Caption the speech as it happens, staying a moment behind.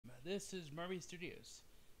This is Murray Studios,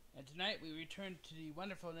 and tonight we return to the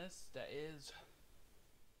wonderfulness that is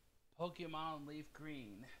Pokemon Leaf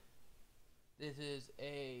Green. This is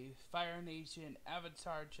a Fire Nation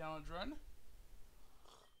Avatar Challenge run.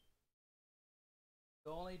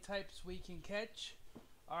 The only types we can catch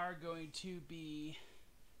are going to be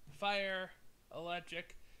Fire,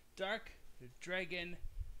 Electric, Dark, Dragon,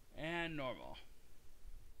 and Normal.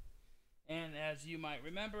 And as you might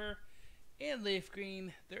remember, in Leaf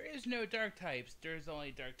Green, there is no dark types, there's only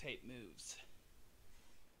dark type moves.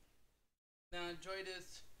 Now enjoy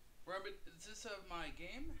this this of my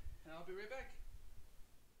game, and I'll be right back.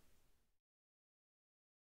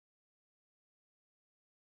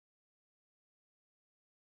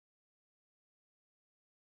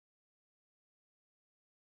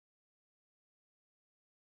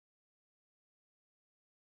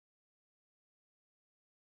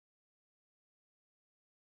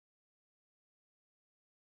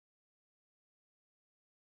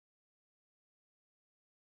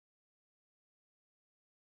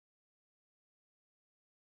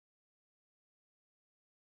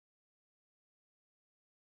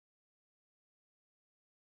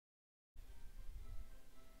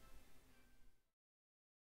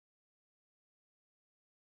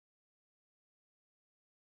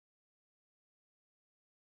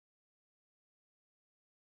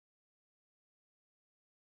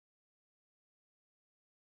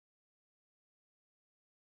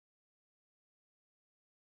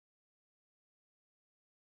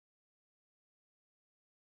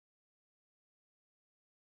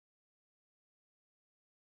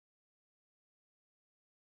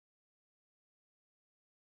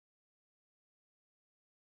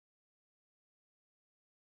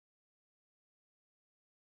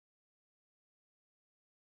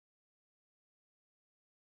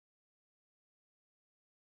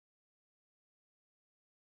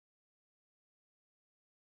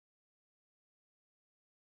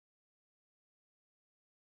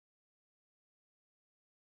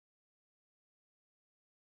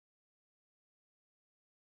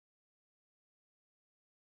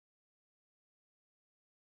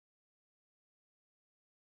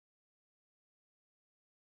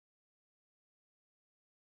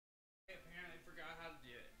 I apparently forgot how to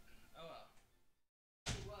do it. Oh well.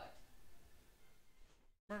 What?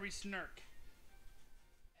 Murray Snark.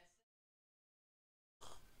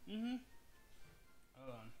 Mm-hmm.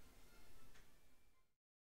 Hold on.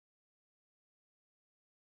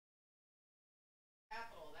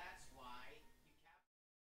 Capital, that's why.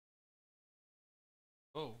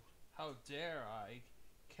 Oh, how dare I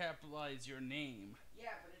capitalize your name?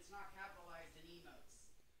 Yeah, but it's not capitalized in emotes.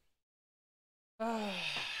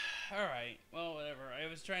 Alright, well, whatever. I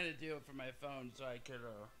was trying to do it for my phone so I could,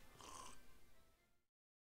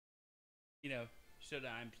 show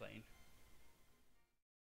that I'm playing.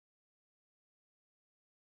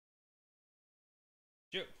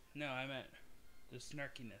 Sure. No, I meant the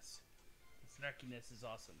snarkiness. The snarkiness is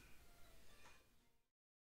awesome.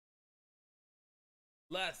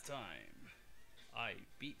 Last time, I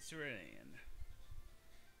beat Vermilion.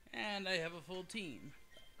 And I have a full team,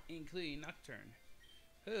 including Nocturne,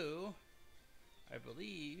 who I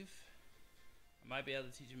believe I might be able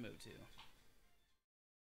to teach a move to.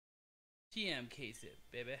 TM case it,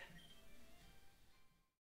 baby.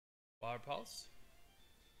 Water Pulse.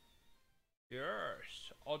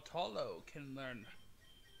 Yes, Otalo can learn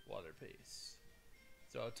Water Pace.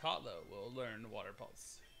 So Otalo will learn Water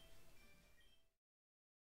Pulse.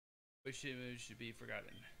 Which move should be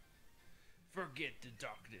forgotten. Forget the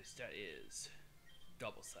darkness that is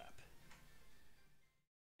Double Slap.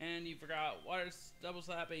 And you forgot Water Double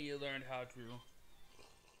Slap, and you learned how to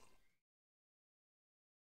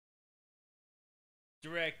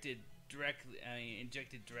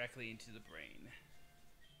injected directly into the brain.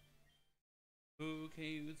 Who can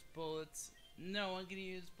use bullets? No one can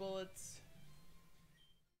use bullets.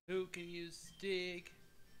 Who can use Dig?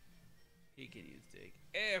 He can use Dig.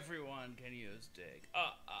 Everyone can use Dig.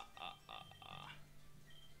 I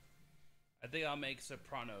think I'll make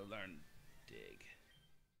Soprano learn Dig.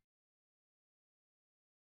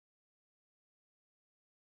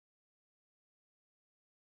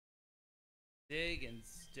 Dig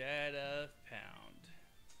instead of pound.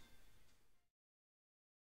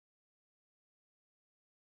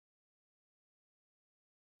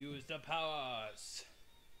 Use the powers.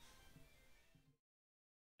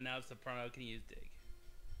 And now Soprano can use Dig.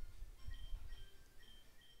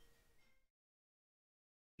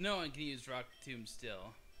 No one can use Rock Tomb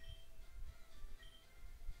still.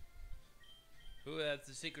 Who has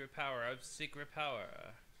the secret power of secret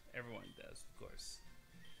power? Everyone does, of course.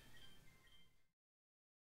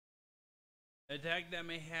 Attack that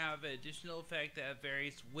may have an additional effect that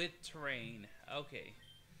varies with terrain. Okay.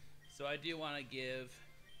 So I do want to give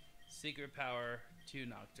Secret Power to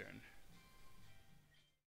Nocturne.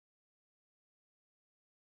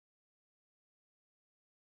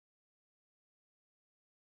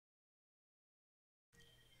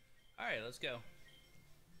 Alright, let's go.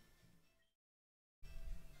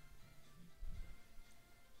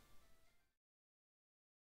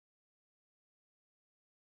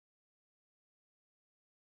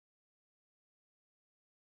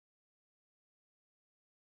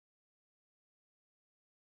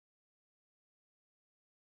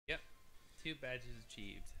 Yep, 2 badges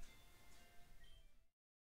achieved.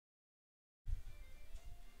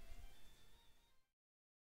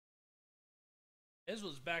 This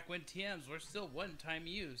was back when TMs were still one-time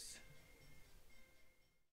use.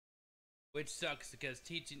 Which sucks because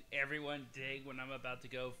teaching everyone Dig when I'm about to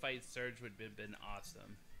go fight Surge would have been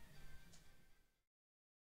awesome.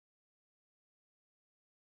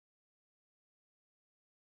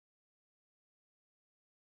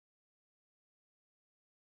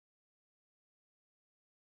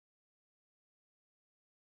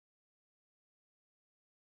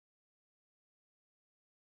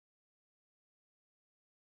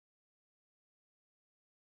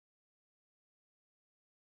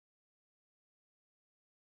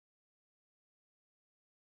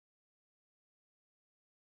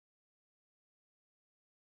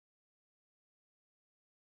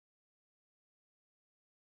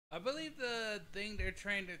 I believe the thing they're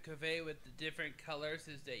trying to convey with the different colors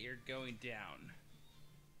is that you're going down.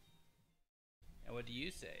 And what do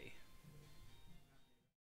you say?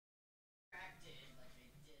 Distracted like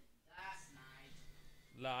I did last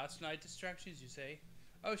night. Last night distractions, you say?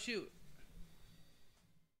 Oh shoot.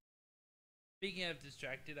 Speaking of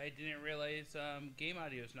distracted, I didn't realize game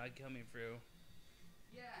audio is not coming through.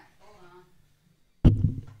 Yeah, hold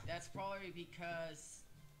on. That's probably because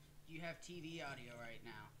you have TV audio right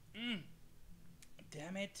now.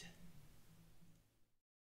 Damn it.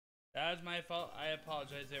 That was my fault. I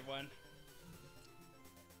apologize, everyone.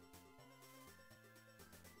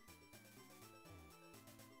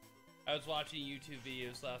 I was watching YouTube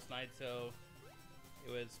videos last night, so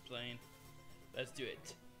it was playing. Let's do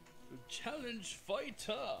it. Challenge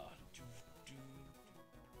fighter.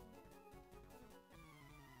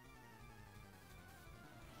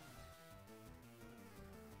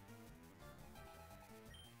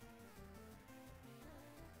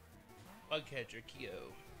 Bugcatcher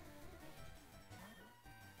Kyo.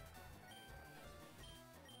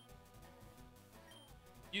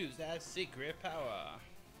 Use that secret power.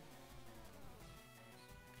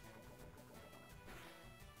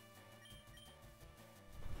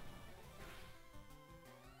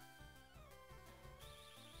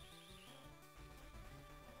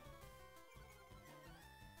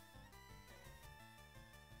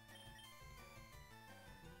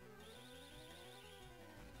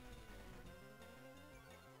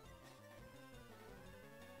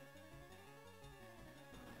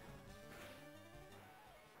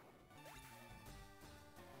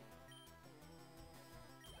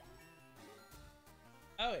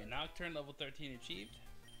 Oh wait, Nocturne level 13 achieved.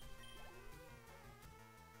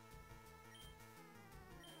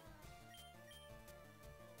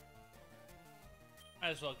 Might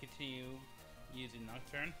as well continue using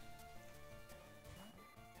Nocturne.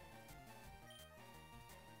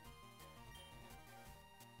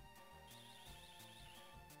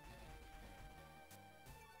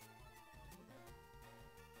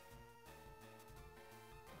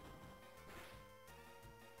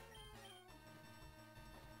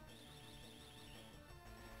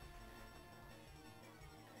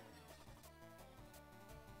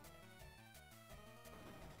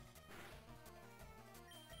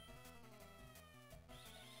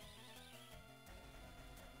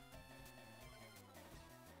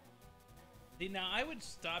 See, now I would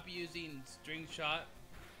stop using String Shot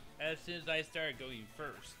as soon as I started going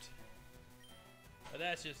first. But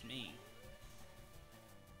that's just me.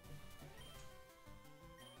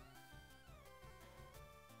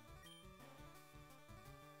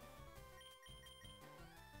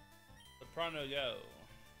 Soprano go.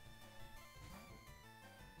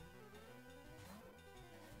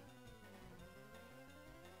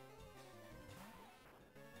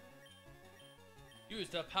 Use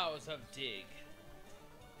the powers of Dig.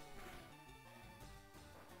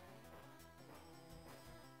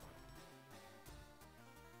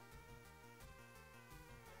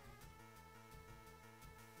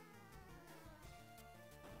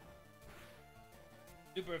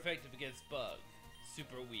 Super effective against bug.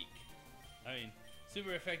 Super weak. I mean,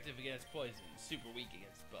 super effective against poison. Super weak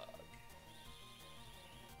against bug.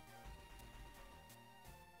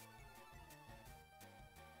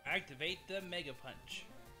 Activate the Mega Punch.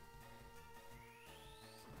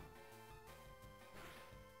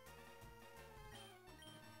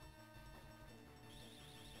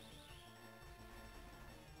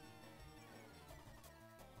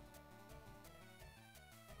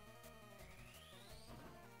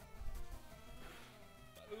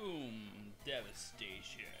 Boom!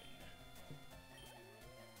 Devastation.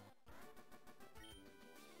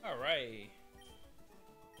 Alright.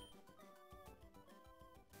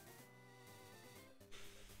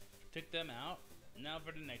 Took them out. Now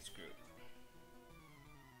for the next group.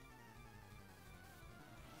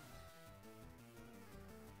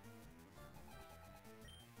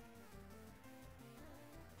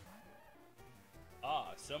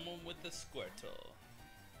 Ah, someone with the Squirtle.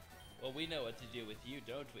 Well, we know what to do with you,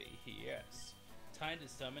 don't we? Yes. Time to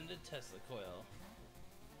summon the Tesla Coil.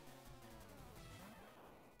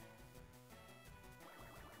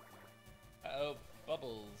 Uh-oh,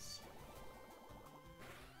 bubbles.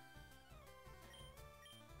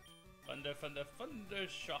 Thunder, thunder, thunder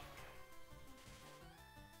shock.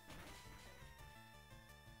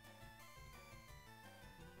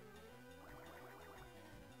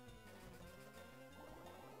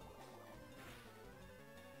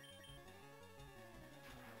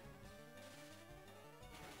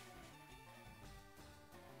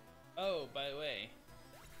 Oh, by the way,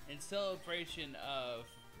 in celebration of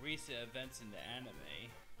recent events in the anime,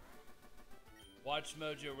 Watch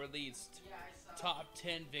Mojo released top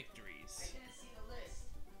 10 victories. I didn't see the list,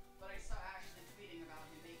 but I saw Ashley tweeting about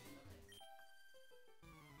him making the list.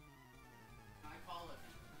 I followed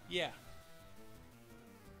him. Yeah.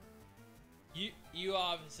 You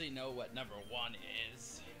obviously know what number 1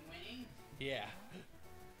 is. In winning? Yeah.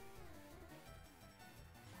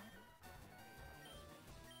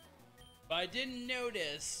 But I didn't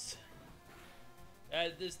notice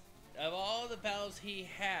that of all the battles he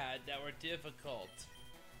had that were difficult,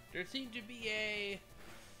 there seemed to be a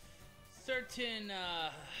certain,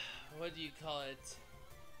 what do you call it,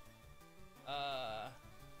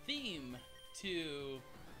 theme to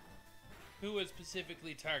who was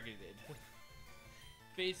specifically targeted.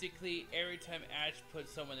 Basically, every time Ash put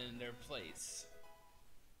someone in their place.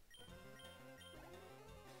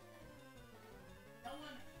 I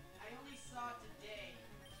only saw today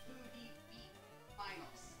who he beat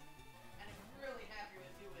finals. And I'm really happy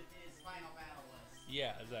with who his final battle was.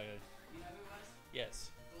 Yeah, exactly. You know who it was?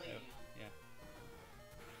 Yes. Gladion. Yeah.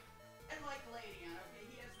 I like Gladion, okay?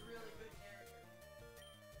 He has really good character.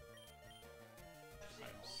 Especially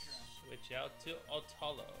Ultra. Switch out to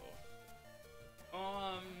Otalo.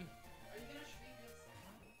 Are you gonna stream this?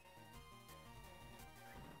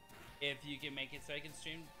 If you can make it so I can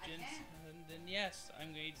stream Gen 7, then yes,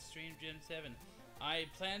 I'm going to stream Gen 7. I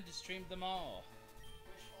plan to stream them all.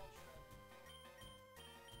 Which Ultra?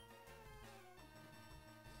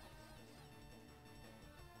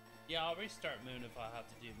 Yeah, I'll restart Moon if I have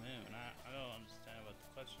to do Moon. I don't understand what the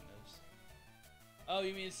question is. Oh,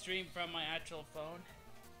 you mean stream from my actual phone?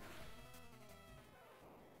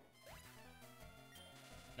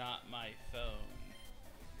 Not my phone.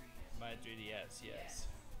 My 3DS, yes.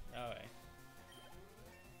 Okay.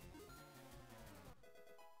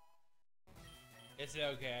 It's okay,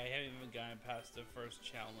 I haven't even gotten past the first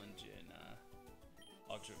challenge in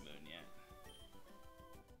Ultra Moon yet.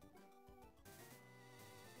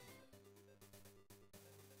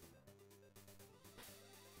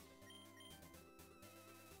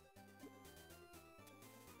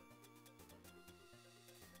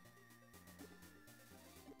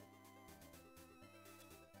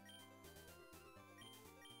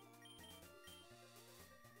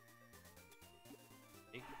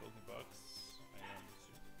 Take Pokebucks. I am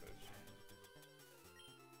Super Potion.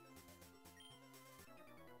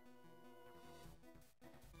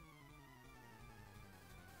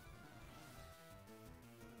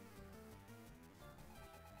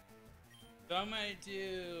 So I'm gonna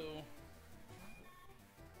do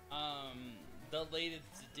the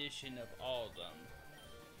latest edition of all of them.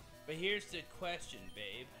 But here's the question,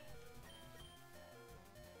 babe.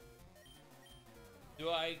 Do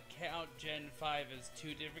I count Gen 5 as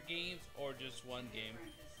 2 different games or just one game?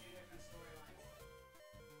 It's 2 different storylines.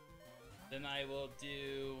 Then I will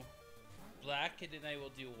do black and then I will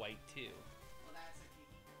do white too. Well, that's a key.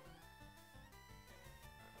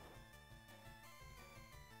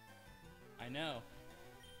 I know.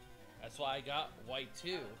 That's why I got white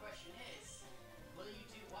too. Now the question is, will you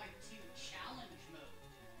do white 2 challenge mode?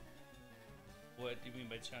 What do you mean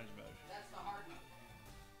by challenge mode? That's the hard mode.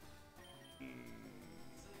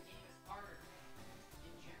 So the game is harder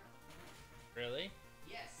in general. Really?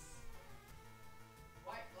 Yes.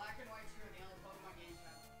 Black and white 2 are the only Pokemon games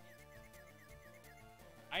that have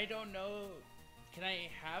I don't know. Can I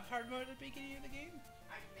have hard mode at the beginning of the game?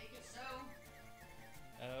 I can make it so.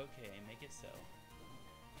 Okay, make it so.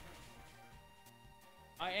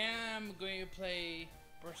 I am going to play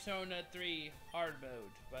Persona 3 hard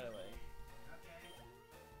mode, by the way.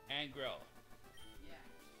 Okay. And grill.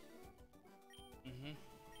 Yeah. Mm-hmm.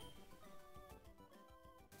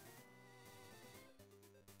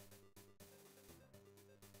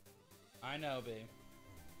 I know, babe.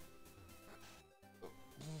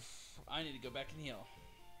 I need to go back and heal.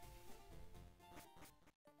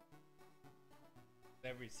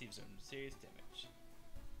 I've received some serious damage.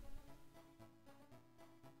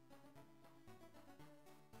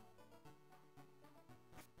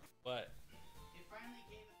 What? It finally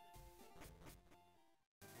gave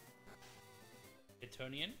it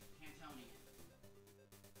Etonian? Cantonian.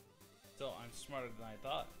 So I'm smarter than I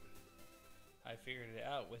thought. I figured it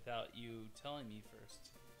out without you telling me first.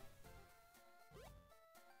 You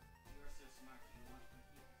are so smart. You want to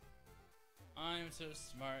I'm so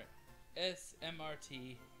smart.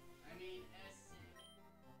 SMRT. I mean,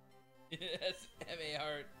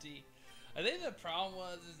 SMART. I think the problem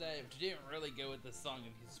is that if you didn't really go with the song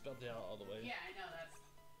and you spelled it out all the way. Yeah, I know, that's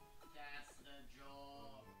the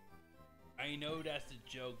joke. I know that's the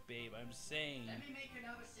joke, babe. I'm saying. Let me make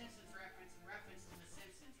another Simpsons reference in reference to the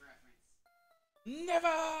Simpsons reference.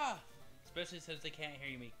 Never! Especially since they can't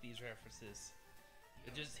hear you make these references.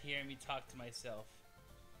 They're just hearing me talk to myself.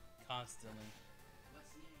 Constantly.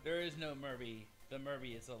 What's new? There is no Murphy. The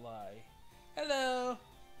Murphy is a lie. Hello!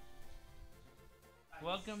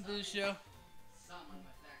 Welcome to the show. Someone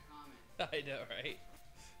with that comment. I know, right?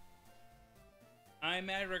 I'm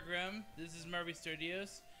Maddrequiem. This is Murphy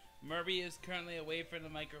Studios. Murphy is currently away from the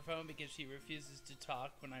microphone because she refuses to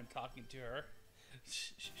talk when I'm talking to her.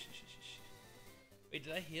 Wait,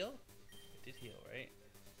 did I heal? I did heal, right?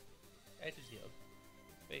 I just healed.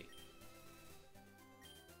 Wait.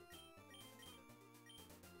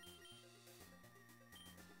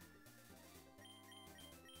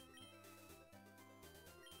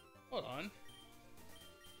 Hold on.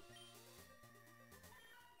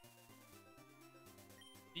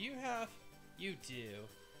 Do you have? You do.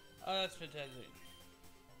 Oh, that's fantastic.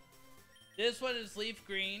 This one is leaf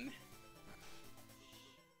green.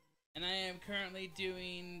 And I am currently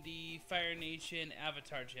doing the Fire Nation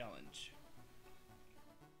Avatar Challenge.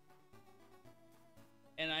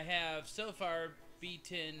 And I have so far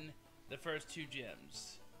beaten the first 2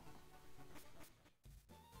 gyms.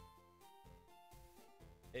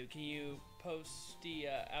 Babe, can you post the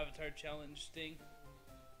Avatar Challenge thing?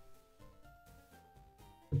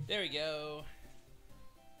 There we go.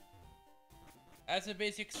 That's a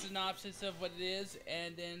basic synopsis of what it is,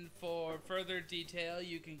 and then for further detail,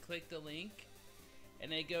 you can click the link,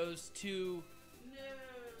 and it goes to... No!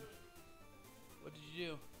 What did you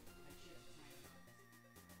do?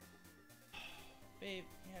 I just Babe,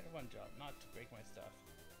 you had one job, not to break my stuff.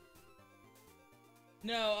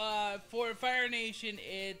 No, for Fire Nation,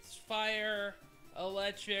 it's Fire,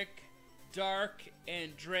 Electric, Dark,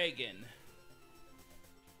 and Dragon.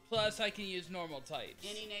 Plus, I can use normal types.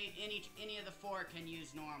 Any of the 4 can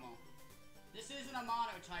use normal. This isn't a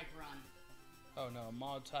mono-type run. Oh no, a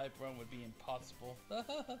mono type run would be impossible.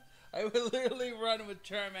 I would literally run with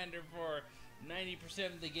Charmander for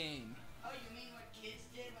 90% of the game. Oh, you mean what kids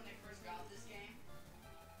did when they first got this game?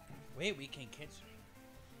 Wait, we can catch...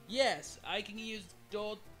 Yes, I can use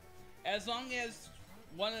dual... As long as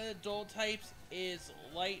one of the dual types is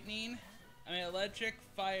lightning, I mean electric,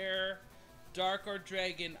 fire, dark, or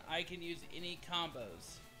dragon, I can use any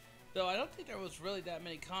combos. Though I don't think there was really that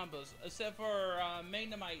many combos, except for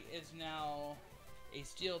Magnemite is now a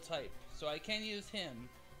steel type, so I can use him.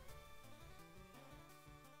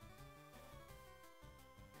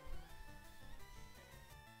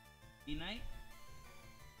 E-Knight?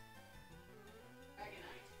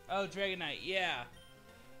 Dragonite. Oh, Dragonite, yeah.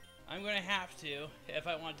 I'm gonna have to, if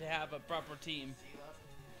I want to have a proper team. See, love?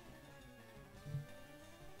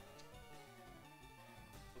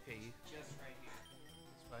 Okay. Just right here.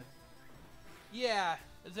 That's fine. Yeah,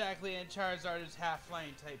 exactly, and Charizard is half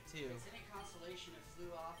flying type too. It's any consolation it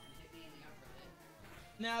flew off and hit me in the upper lip.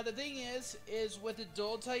 Now the thing is with the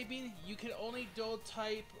dual typing, you can only dual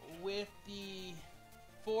type with the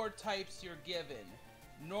 4 types you're given.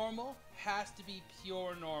 Normal has to be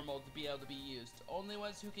pure normal to be able to be used. Only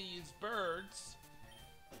ones who can use birds,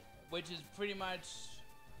 which is pretty much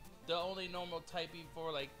the only normal typing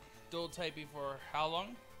for like dual typing for how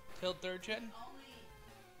long? Till 3rd gen? Only...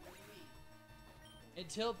 What do you mean?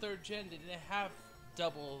 Until 3rd gen, they didn't have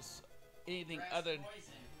doubles, anything Grass other.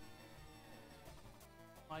 poison.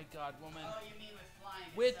 My God, woman. Oh, you mean with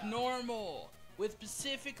flying With itself. normal. with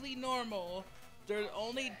specifically normal, they're Oh,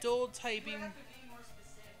 only shit. dual You typing. have to be more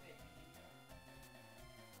specific.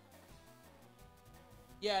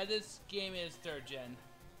 Yeah, this game is 3rd gen.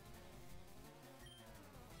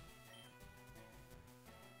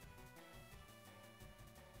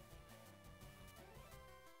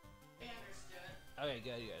 They understood. Okay,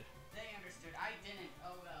 good. They understood. I didn't.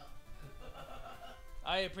 Oh well.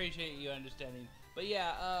 I appreciate you understanding. But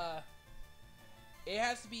yeah, it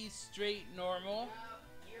has to be straight normal.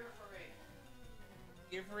 Gear for it.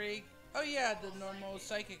 Gear freak. Oh yeah, the Normal normal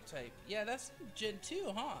psychic type. Yeah, that's Gen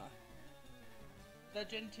 2, huh? That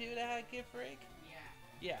Gen 2 that had Gear freak? Yeah.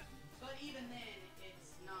 Yeah. But even then,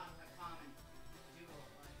 it's not a common duel.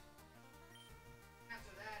 Like,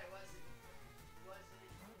 after that, it wasn't.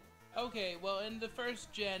 Okay, well in the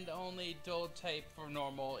 1st gen, the only dual type for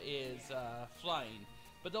normal is flying.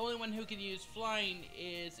 But the only one who can use flying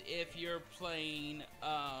is if you're playing So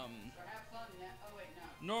have fun now. Oh wait, no.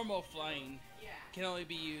 normal flying. Yeah. Can only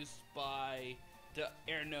be used by the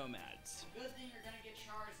air nomads. Good thing you're gonna get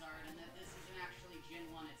Charizard and that this isn't actually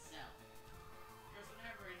Gen 1 itself. Because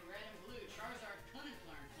whenever in Red and Blue, Charizard couldn't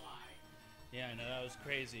learn Fly. Yeah, I know, that was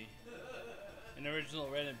crazy. In original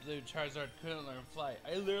Red and Blue, Charizard couldn't learn fly.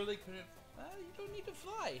 I literally couldn't. You don't need to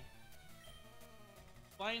fly.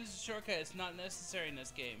 Flying is a shortcut. It's not necessary in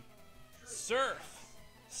this game. True. Surf.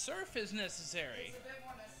 Surf is necessary. It's a bit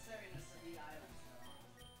more necessary in the City Islands,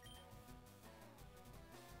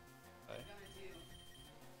 though. Okay. I'm gonna do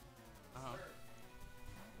surf.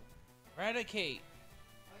 Eradicate.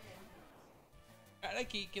 Oh yeah.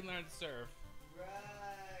 Eradicate can learn surf. Right.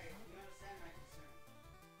 You understand my concern.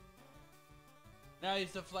 Now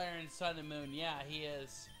he's the flyer in Sun and Moon. Yeah, he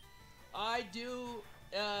is. I do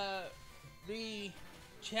the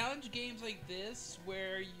challenge games like this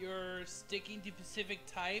where you're sticking to specific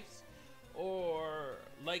types or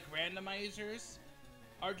like randomizers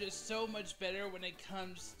are just so much better when it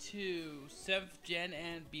comes to 7th gen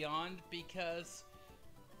and beyond, because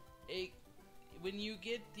when you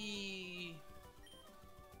get the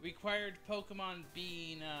required Pokemon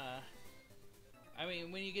being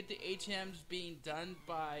when you get the HMs being done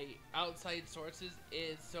by outside sources,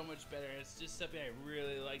 it's so much better. It's just something I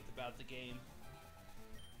really liked about the game.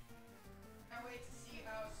 Can't wait to see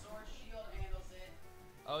how Sword Shield handles it.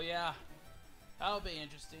 Oh yeah, that'll be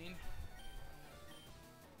interesting.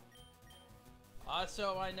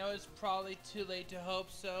 Also, I know it's probably too late to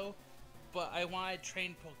hope so, but I want to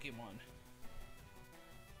train Pokemon.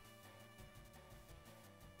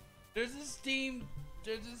 There's a Steam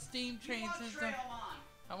train system. Trailmon.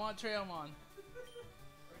 I want Trailmon. Or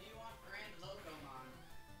do you want Grand Locomon?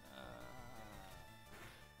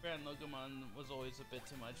 Grand Locomon was always a bit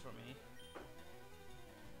too much for me.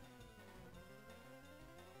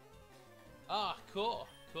 Ah, cool.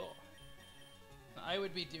 I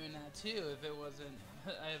would be doing that too if it wasn't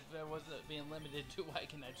being limited to what I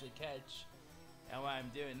can actually catch and what I'm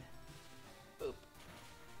doing. Boop.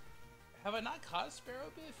 Have I not caught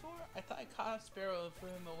Sparrow before? I thought I caught Sparrow and threw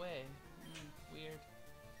him away. Weird.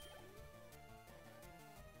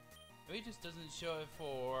 Maybe it just doesn't show it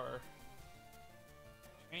for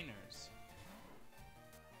trainers.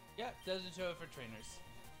 Yeah, it doesn't show it for trainers.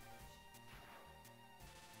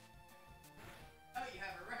 Oh, you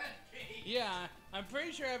have Eradicate. Yeah, I'm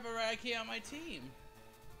pretty sure I have Eradicate on my team.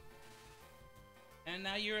 And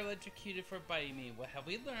now you're electrocuted for biting me. What have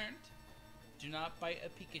we learned? Do not bite a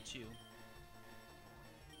Pikachu.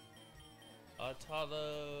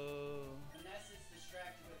 Autolo. Unless it's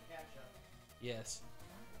distracted with ketchup. Yes.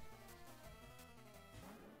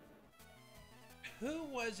 Who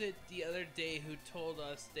was it the other day who told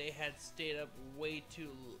us they had stayed up way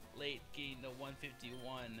too late getting the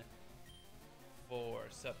 151 for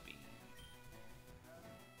Suppy?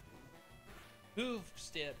 Hoove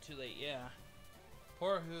stayed up too late, yeah.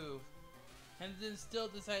 Poor Hoove. And then still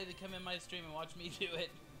decided to come in my stream and watch me do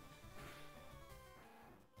it.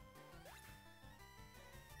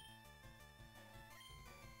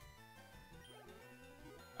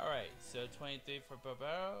 Alright, so 23 for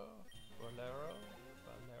Bolero.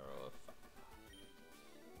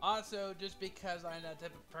 Also, just because I'm that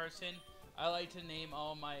type of person, I like to name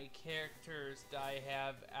all my characters that I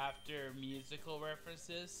have after musical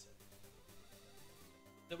references.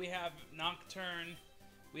 So we have Nocturne,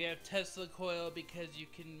 we have Tesla Coil because you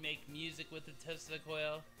can make music with the Tesla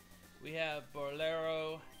Coil. We have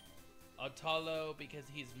Bolero, Autolo because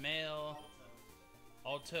he's male,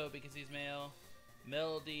 Alto because he's male,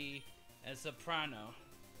 Melody, and Soprano.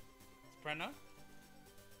 Soprano?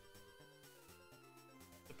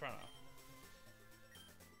 Soprano.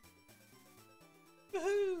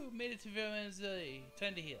 Woohoo! Made it to Vermilion.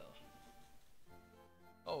 Time to heal.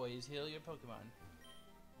 Always heal your Pokemon.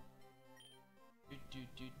 Do do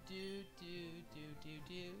do do do do do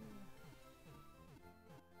do.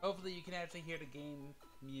 Hopefully you can actually hear the game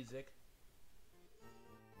music.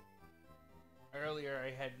 Earlier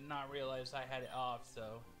I had not realized I had it off,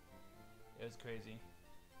 so it was crazy.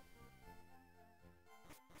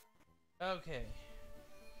 Okay,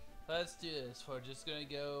 let's do this. We're just gonna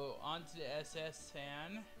go onto the SS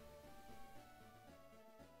and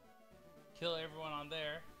kill everyone on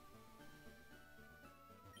there.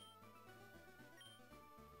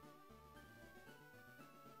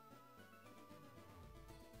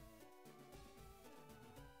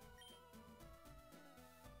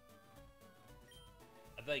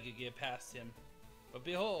 I thought I could get past him, but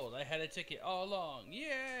behold, I had a ticket all along.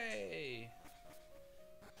 Yay!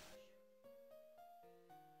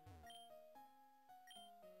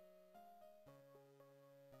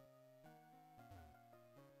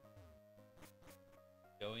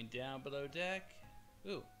 Going down below deck.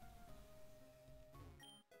 Ooh.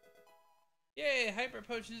 Yay! Hyper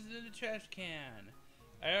potions in the trash can.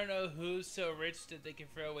 I don't know who's so rich that they can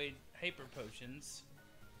throw away hyper potions.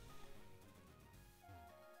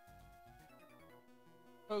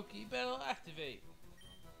 Pokey Battle activate.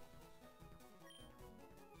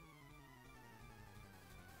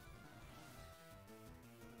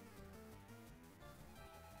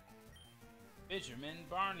 Fisherman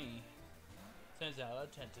Barney sends out a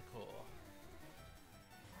tentacle.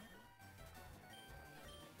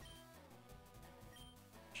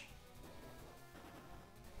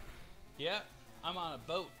 Yep, I'm on a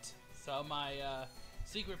boat, so my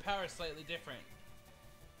secret power is slightly different.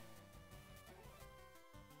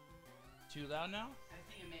 Too loud now? I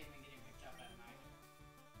think it may have been getting picked up at night.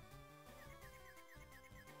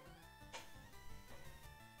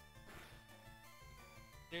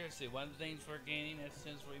 Seriously, one of the things we're gaining is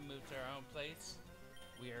since we moved to our own place,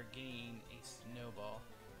 we are gaining a snowball.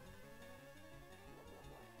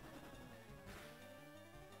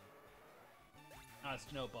 Not a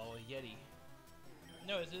snowball, a Yeti.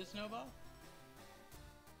 No, is it a snowball?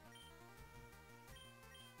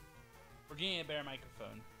 We're getting a better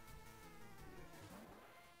microphone.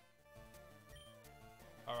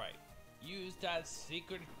 Alright, use that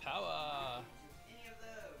secret power! Any of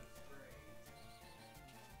those,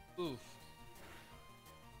 great. Oof.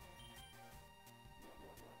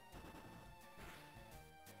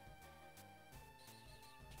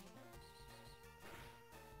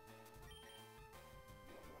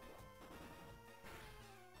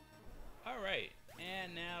 Alright,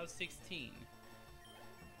 and now 16.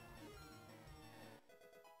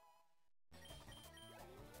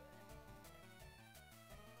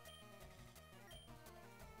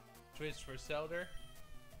 Switch for Selder.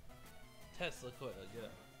 Tesla coil, go.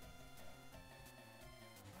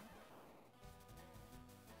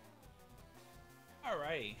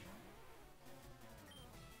 Alright.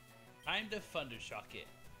 Time to Thundershock it.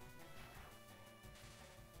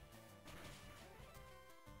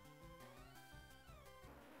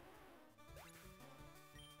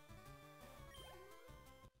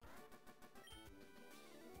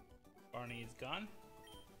 Barney is gone.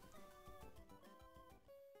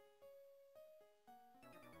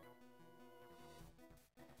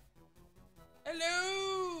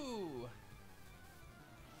 Hello!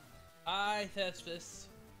 Hi, Thespis.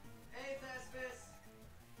 Hey, Thespis!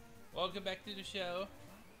 Welcome back to the show.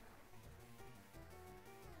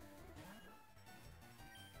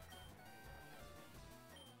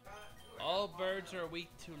 All birds are weak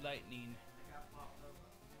to lightning. I got popped over.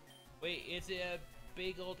 Wait, is it a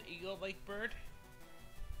big old eagle-like bird?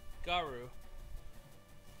 Garu.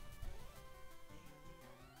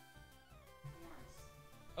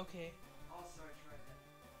 Okay. Also, I tried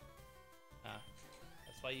that.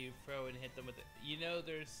 That's why you throw and hit them with it. You know,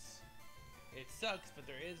 there's... It sucks, but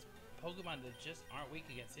there is Pokemon that just aren't weak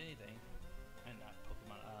against anything. And not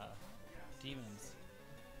Pokemon, demons.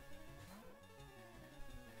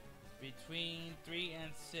 Between 3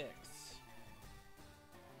 and 6.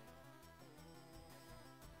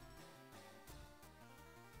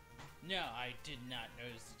 No, I did not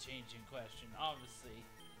notice the change in question, obviously.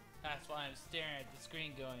 That's why I'm staring at the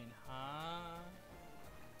screen going, huh?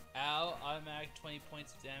 Ow, automatic 20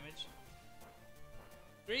 points of damage.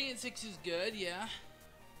 3 and 6 is good, yeah.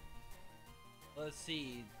 Let's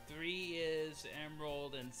see, 3 is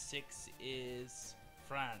Emerald and 6 is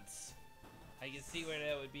France. I can see where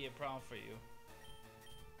that would be a problem for you.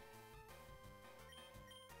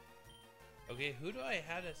 Okay, who do I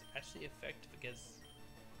have that's actually effective against?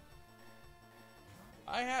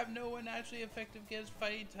 I have no one actually effective against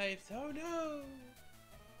fighting types. Oh no!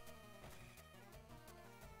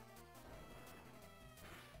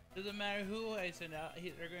 Doesn't matter who I send out,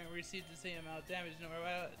 they're going to receive the same amount of damage no matter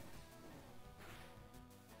what.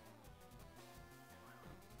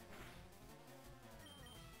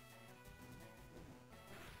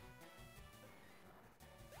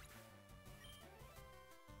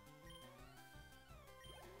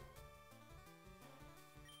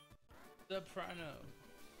 Soprano.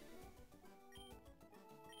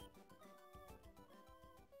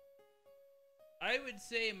 I would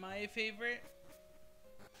say my favorite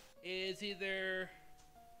is either,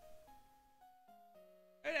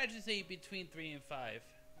 I'd actually say between 3 and 5.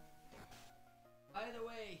 By the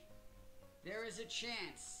way, there is a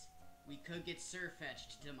chance we could get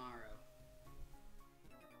Surfetched tomorrow.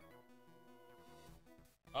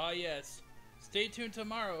 Ah yes, stay tuned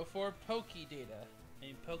tomorrow for Poke data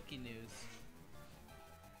and Poke news.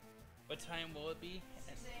 What time will it be?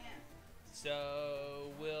 6 a.m.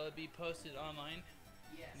 So, will it be posted online?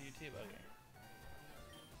 Yes. On YouTube? Okay.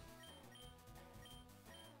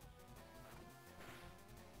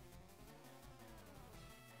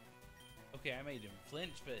 Okay, I made him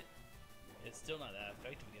flinch, but it's still not that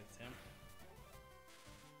effective against him.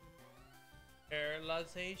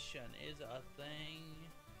 Paralyzation is a thing.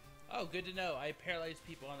 Oh, good to know. I paralyze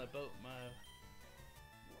people on the boat.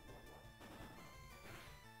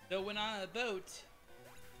 So when on a boat,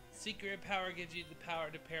 secret power gives you the power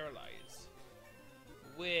to paralyze,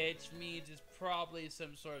 which means it's probably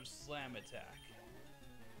some sort of slam attack.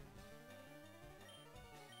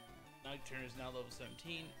 Nocturne is now level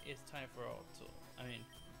 17. It's time for Alto. I mean,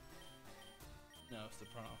 no, it's the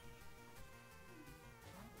Soprano.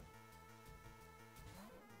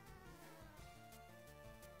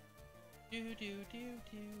 Do do do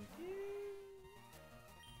do do.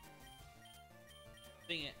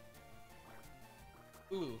 Sing it.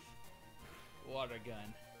 Oof. Water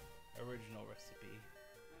gun. Original recipe.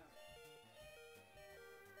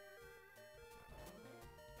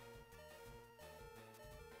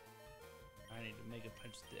 I need to make a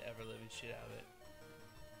punch the ever living shit out of it.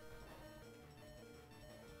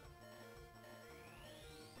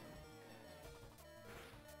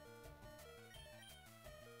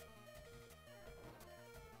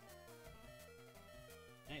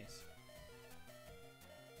 Nice.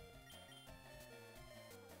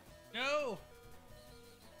 No!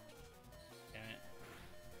 Damn it.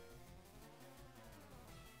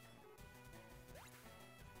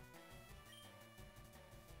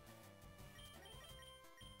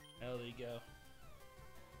 Oh, there you go.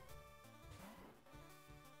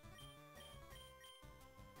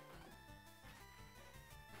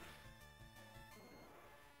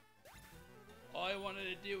 All I wanted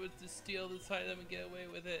to do was to steal this item and get away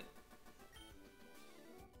with it.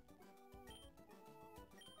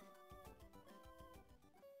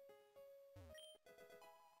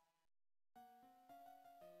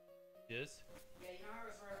 Yes? Yeah, you know how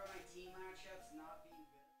I was worried about my team matchups not being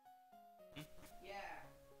good? Yeah.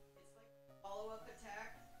 It's like follow-up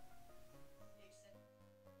attack.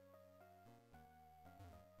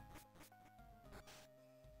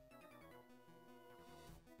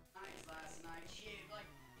 Except nice last night. She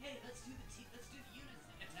like, hey, let's do the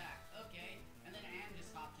unison attack. Okay. And then Anne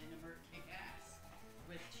just hopped in and kick ass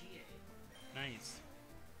with Chia. Nice.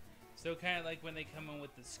 So kind of like when they come in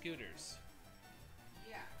with the scooters.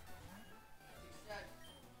 Yeah. Except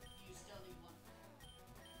you still need one.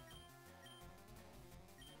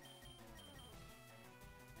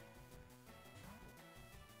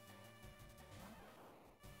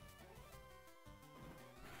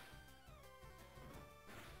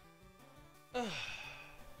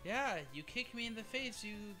 Yeah, you kick me in the face,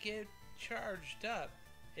 you get charged up.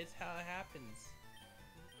 It's how it happens.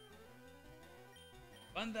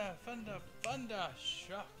 Funda, funda, funda,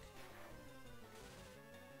 shock.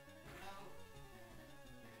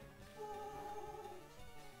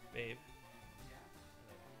 Babe.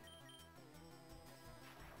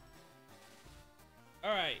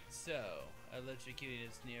 Alright, so electrocuting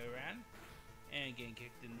this Neoran and getting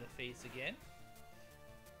kicked in the face again.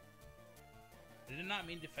 I did not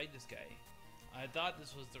mean to fight this guy. I thought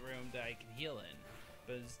this was the room that I can heal in,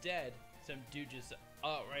 but instead, some dude just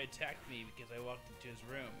outright attacked me because I walked into his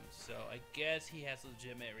room. So I guess he has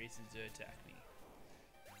legitimate reasons to attack me.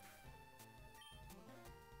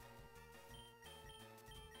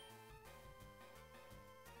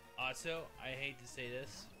 Also, I hate to say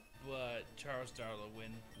this, but Charles Darlow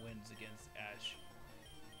wins against Ash.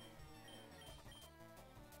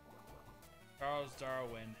 Charles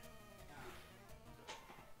Darwin.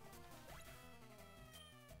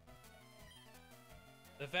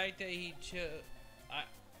 The fact that he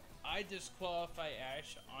I disqualify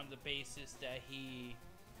Ash on the basis that he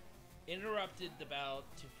interrupted the battle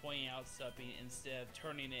to point out something instead of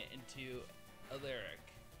turning it into a lyric.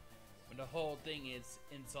 When the whole thing is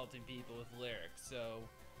insulting people with lyrics. So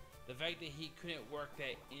the fact that he couldn't work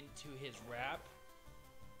that into his rap,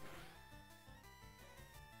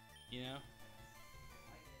 you know?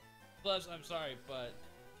 Plus, I'm sorry, but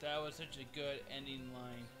that was such a good ending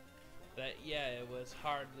line that, yeah, it was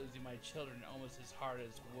hard losing my children, almost as hard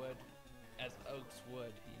as oaks would,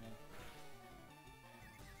 you know?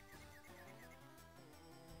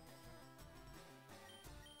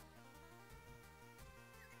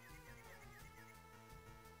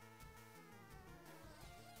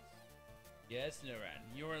 Yes, Naran,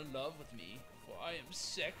 you're in love with me, for I am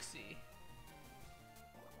sexy.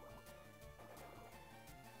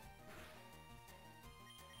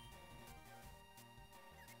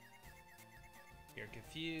 You're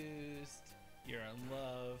confused. You're in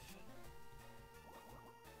love.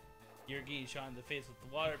 You're getting shot in the face with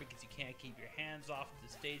the water because you can't keep your hands off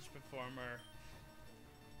the stage performer.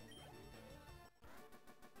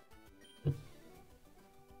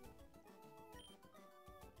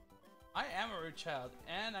 I am a rude child,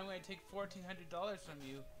 and I'm going to take $1,400 from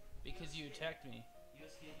you because you attacked me.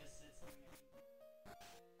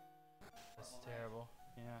 That's terrible.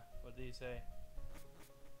 Yeah, what did he say?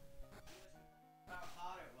 How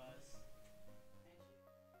hot it was.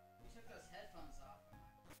 And you took those headphones off.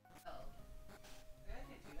 Oh. I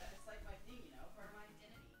can't do that. It's like my thing, you know, part of my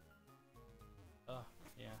identity. Oh,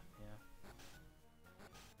 yeah, yeah.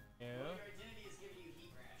 Well, your identity is giving you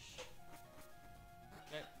heat rash.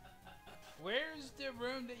 Where's the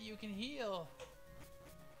room that you can heal?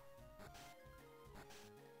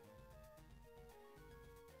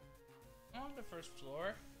 I'm on the first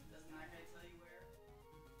floor. Doesn't that guy tell you where?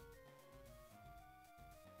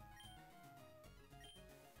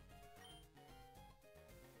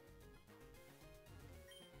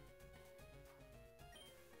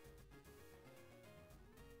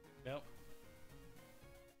 Nope.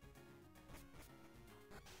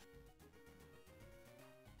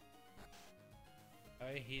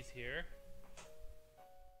 Alright, he's here.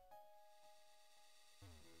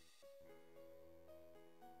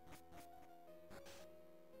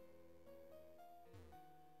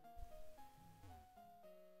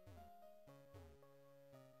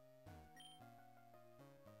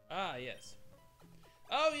 Ah, yes.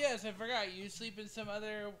 Oh, yes, I forgot. You sleep in some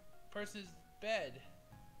other person's bed.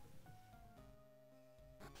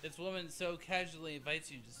 This woman so casually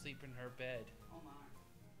invites you to sleep in her bed. Oh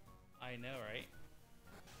my. I know, right?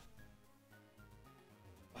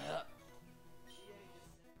 She just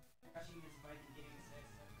crashing his bike and getting sex.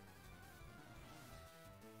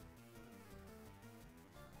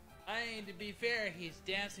 I mean, to be fair, he's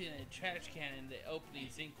dancing in a trash can in the opening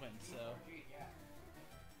sequence, so. Yeah.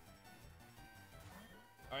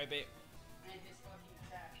 Alright, babe. And his fucking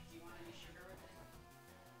attack. Do you want any sugar with it?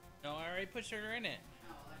 No, I already put sugar in it.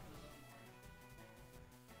 Oh, well, that goes a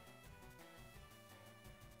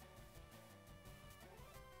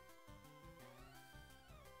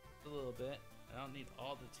little more. A little bit. I don't need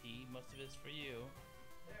all the tea. Most of it's for you.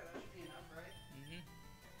 There, that should be enough, right? Mm-hmm.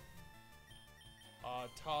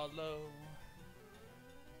 Talo.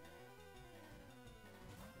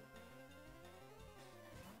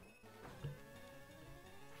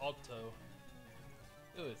 Alto.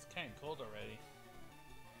 Ooh, it's kind of cold already.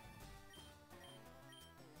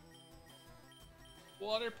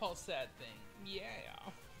 Water pulse that thing. Yeah.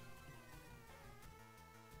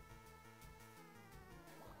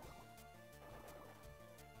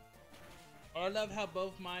 I love how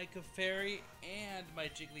both my Clefairy and my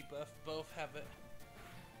Jigglypuff both have a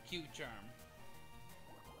cute charm.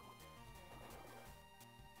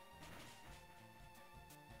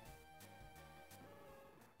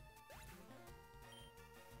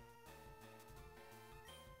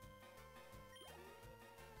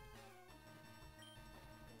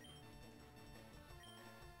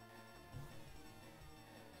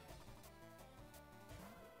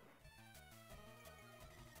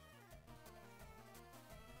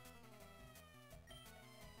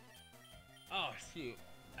 Oh shoot,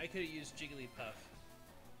 I could have used Jigglypuff.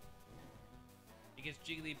 Because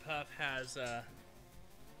Jigglypuff has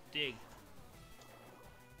dig.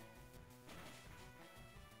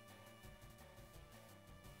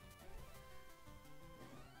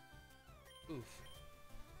 Oof.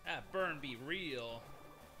 That burn be real.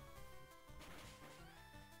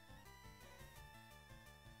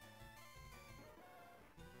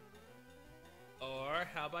 Or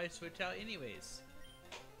how about I switch out anyways?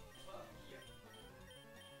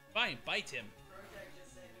 Fine, bite him.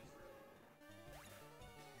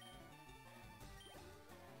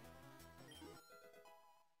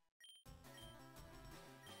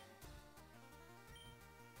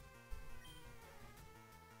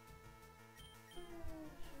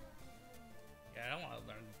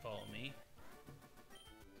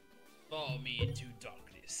 me into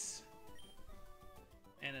darkness.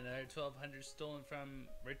 And another 1,200 stolen from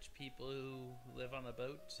rich people who live on the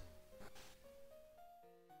boat.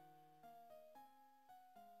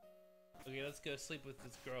 Okay, let's go sleep with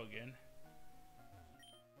this girl again.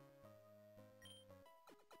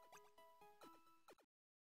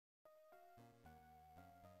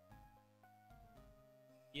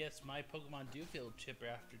 Yes, my Pokemon do feel chipper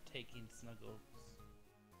after taking Snuggles.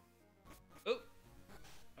 Oh!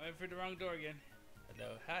 I went for the wrong door again.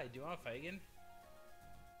 Hello, hi, do you want to fight again?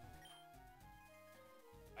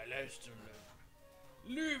 I lost him.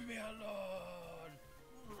 Leave me alone!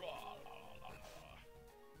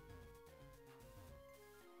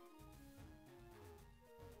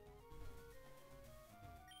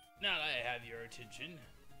 Now that I have your attention.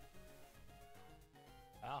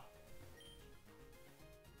 Wow.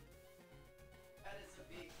 That is a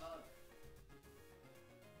big bug.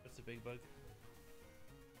 What's a big bug?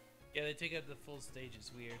 Yeah, they take out the full stage,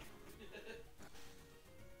 it's weird.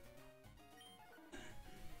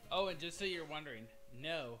 Oh, and just so you're wondering,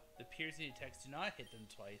 no, the piercing attacks do not hit them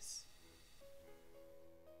twice.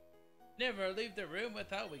 Never leave the room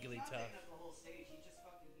without Wigglytuff. He's not taking up the whole stage, he's just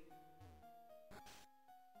fucking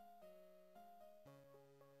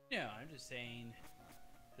you. No, I'm just saying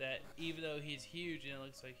that even though he's huge and it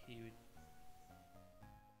looks like he would...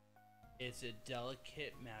 It's a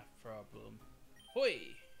delicate math problem. Hoi!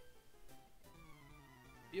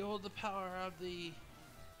 Behold the power of the...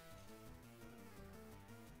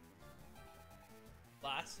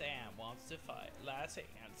 Last Sam wants to fight. Last Sam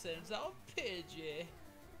sends out Pidgey.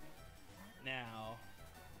 Now...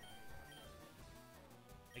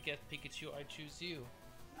 I guess Pikachu, I choose you.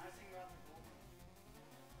 Nice thing about the gold.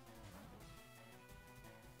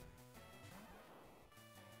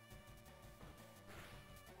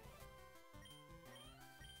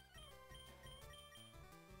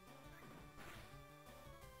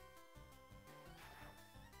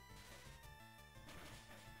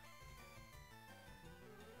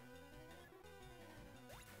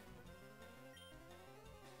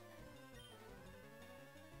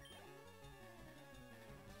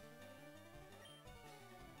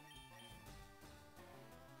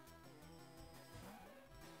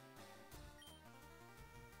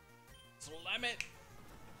 Slam it!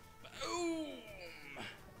 Boom!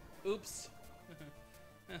 Oops.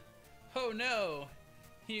 Oh no!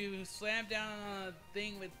 You slammed down on a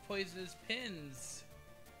thing with poisonous pins.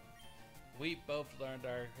 We both learned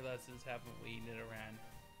our lessons, haven't we, Nidoran?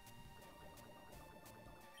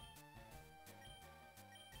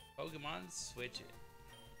 Pokemon, switch it.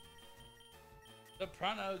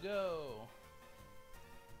 Soprano, go!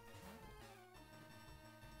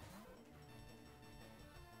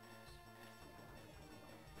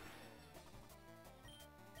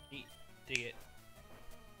 Eat. Dig it.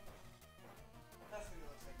 That's what he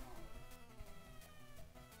looks like normal.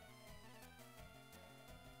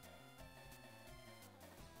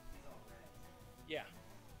 He's all red. Yeah.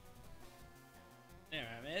 There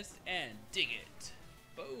I missed. And dig it.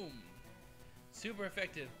 Boom. Super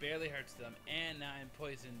effective. Barely hurts them. And now I'm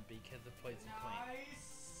poisoned because of Poison Point.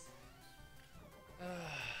 Nice!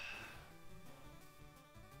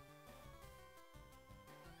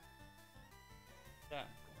 That.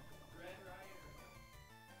 Red Rider.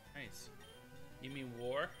 Nice. You mean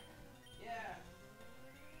war? Yeah.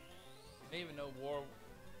 I didn't even know war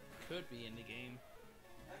could be in the game.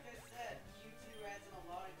 Like I said, Q2 adds in a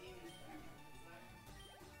lot of demons. I mean, it's like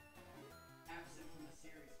absent from the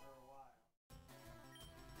series for a while.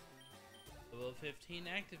 Level 15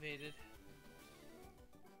 activated.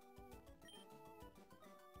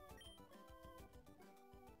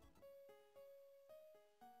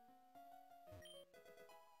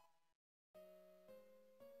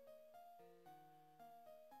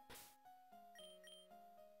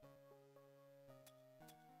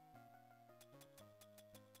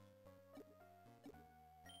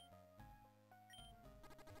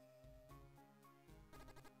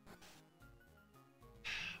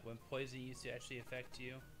 When poison used to actually affect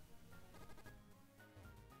you.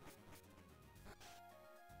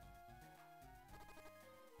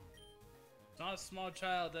 It's not a small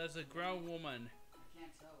child, that's a grown woman. I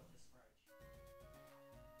can't tell with this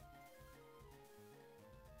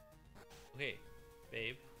sprite. Okay,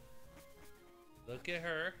 babe. Look at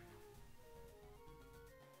her.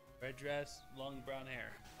 Red dress, long brown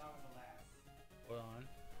hair. That was the last. Hold on.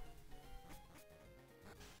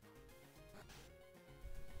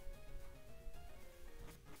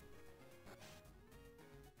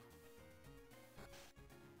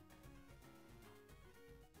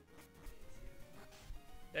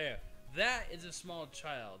 There. That is a small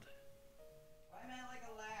child. I meant like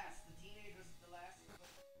a lass. The teenager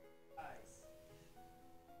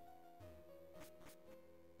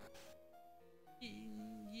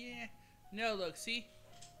No, look, see?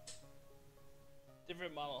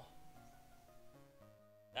 Different model.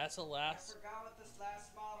 That's the last. I forgot what this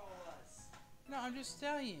last model was. No, I'm just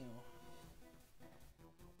telling you.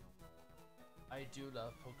 I do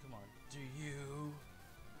love Pokemon. Do you?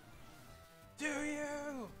 Do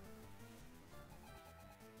you?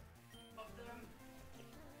 Of them.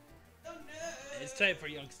 Oh no! It's time for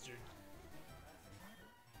youngster.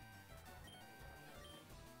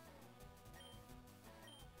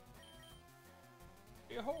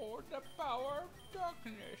 Behold the power of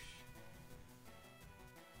darkness.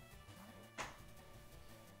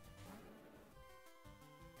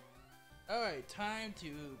 Alright, time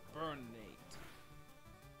to burnate.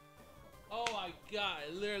 Oh my god,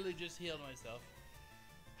 I literally just healed myself.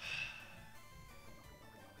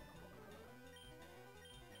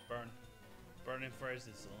 Burn. Burning for his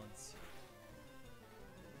insolence.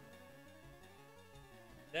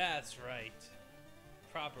 That's right.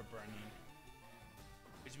 Proper burning.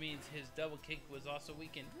 Which means his double kick was also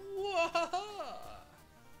weakened. Whoa!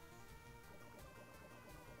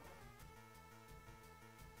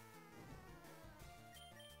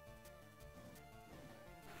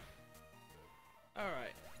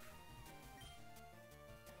 Alright.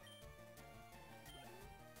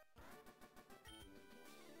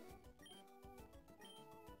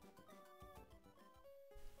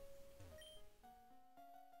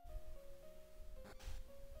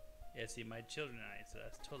 Yeah, see, my children and I, so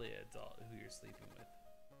that's totally an adult who you're sleeping with.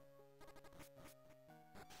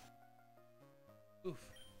 Oof.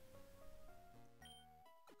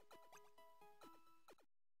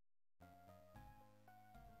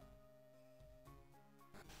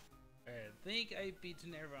 Alright, I think I've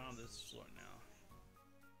beaten everyone on this floor now.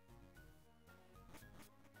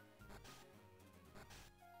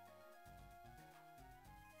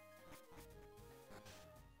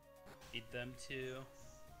 Beat them too.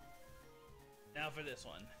 Now for this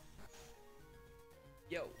one.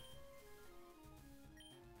 Yo.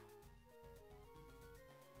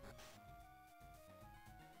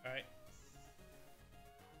 Alright.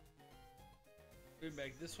 Moving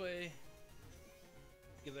back this way.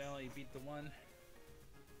 Because I only beat the one.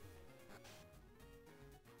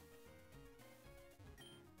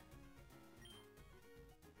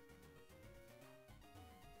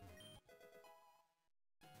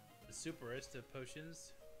 The superest of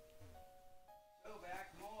potions. Go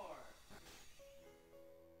back more.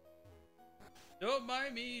 Don't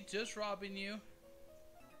mind me, just robbing you.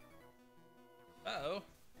 Uh-oh.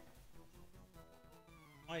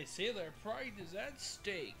 My sailor pride is at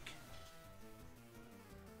stake.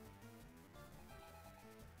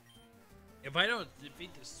 If I don't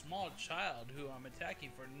defeat this small child who I'm attacking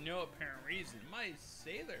for no apparent reason, my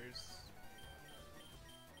sailors...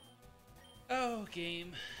 Oh,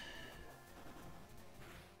 game.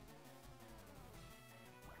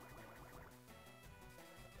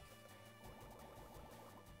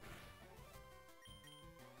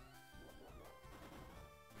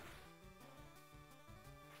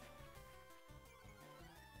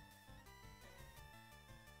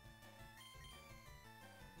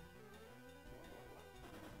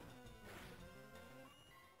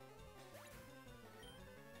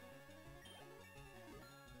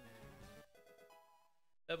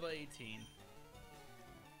 Level 18.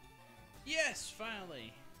 Yes,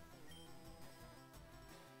 finally.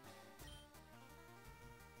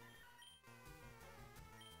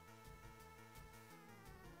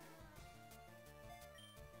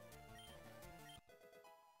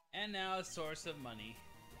 And now a source of money.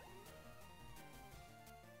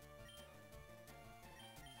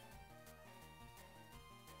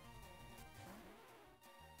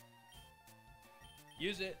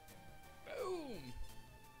 Use it. Boom.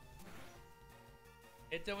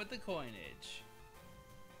 Hit them with the coinage.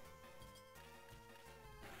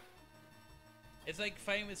 It's like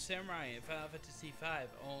fighting with samurai in Final Fantasy V,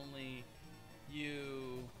 only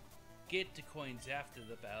you get the coins after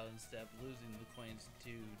the battle instead of losing the coins to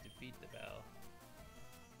defeat the battle.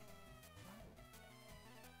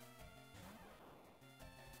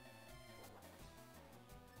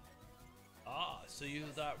 Ah, so you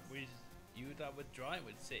thought withdrawing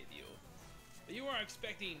would save you, but you weren't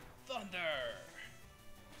expecting thunder.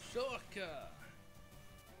 Shorka.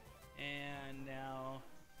 And now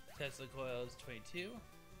Tesla coils 22.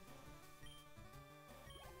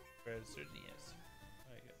 For certain, yes.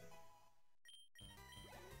 There you go.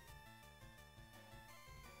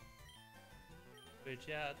 Switch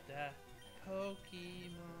out that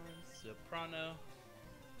Pokemon Soprano.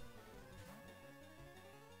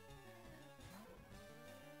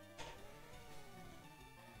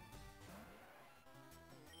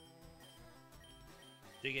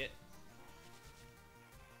 Dig it.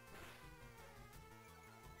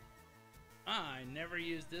 I never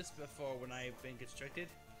used this before when I've been constricted.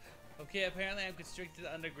 Okay, apparently I'm constricted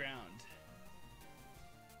underground.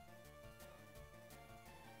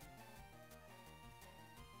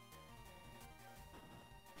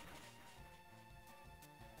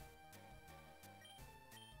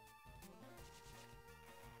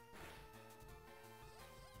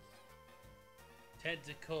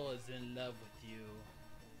 Tentacle is in love with you.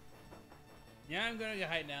 Yeah, I'm gonna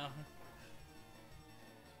hide now.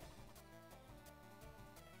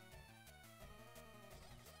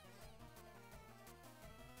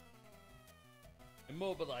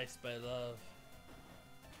 Immobilized by love.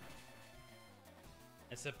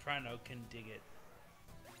 A soprano can dig it.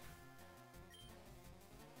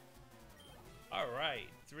 Alright,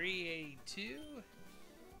 382.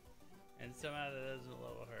 And somehow that doesn't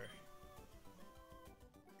level her.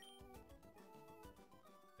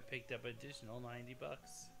 I picked up additional 90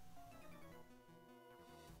 bucks.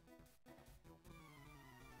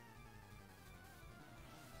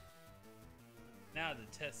 Now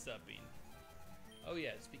the test upping. Oh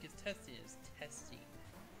yes, because testing is testing.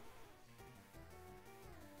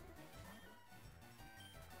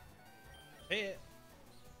 Pay it.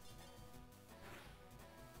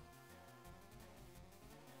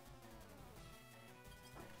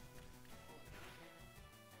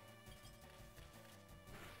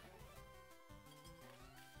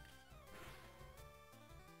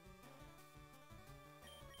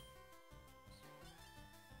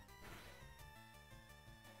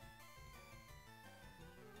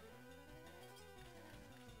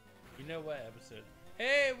 You know what episode?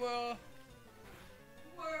 Hey, well,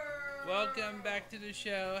 welcome back to the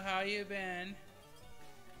show. How you been?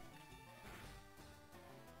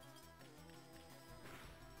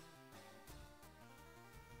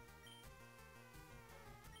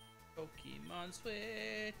 Pokemon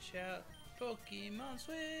switch out. Pokemon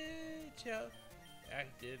switch out.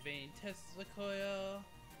 Activating Tesla coil.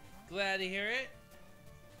 Glad to hear it.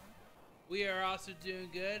 We are also doing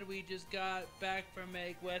good. We just got back from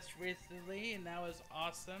Egg West recently, and that was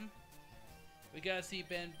awesome. We got to see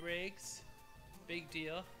Ben Briggs. Big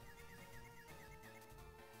deal.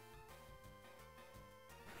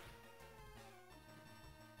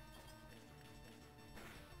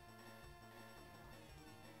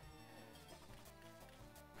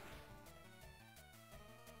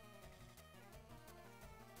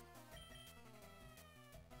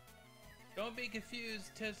 Don't be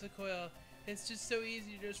confused, Tesla Coil. It's just so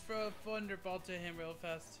easy to just throw a Thunderbolt to him real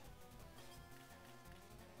fast.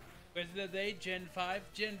 Was it they Gen 5?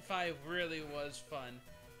 Gen 5 really was fun.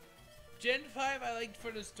 Gen 5 I liked for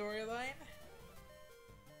the storyline.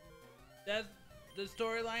 That the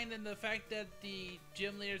storyline and the fact that the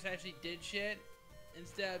gym leaders actually did shit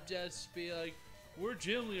instead of just be like, we're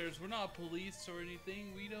gym leaders, we're not police or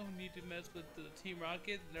anything. We don't need to mess with the Team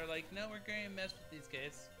Rocket. And they're like, no, we're going to mess with these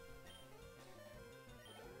guys.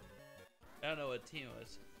 I don't know what team it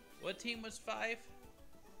was. What team was 5?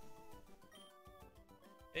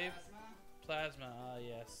 Plasma, ah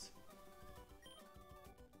yes.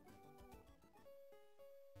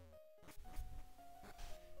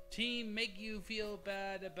 Team make you feel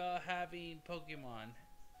bad about having Pokemon.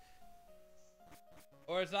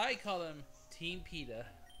 Or as I call them, Team PETA.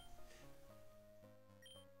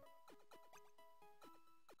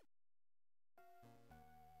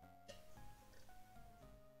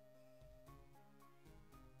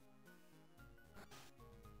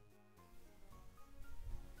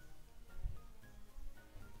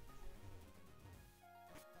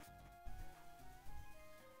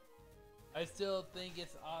 I still think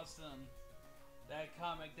it's awesome, that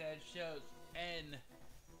comic that shows N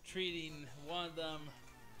treating one of them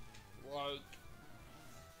like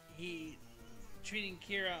treating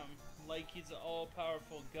Kiram like he's an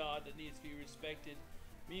all-powerful god that needs to be respected.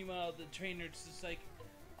 Meanwhile, the trainer's just like,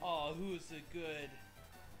 oh, who's the good?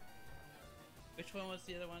 Which one was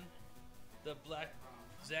the other one? The black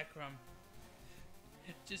Zekrom.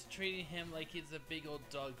 Just treating him like he's a big old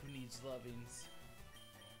dog who needs lovings.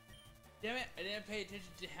 Damn it, I didn't pay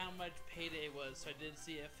attention to how much payday was, so I didn't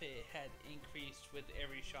see if it had increased with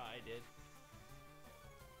every shot I did.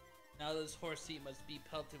 Now this horse seat must be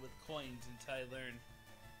pelted with coins until I learn.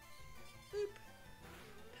 Boop.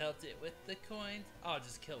 Pelt it with the coins. Oh, I'll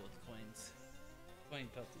just kill it with coins. Coin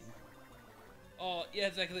pelting. Oh, yeah,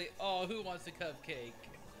 exactly. Oh, who wants a cupcake?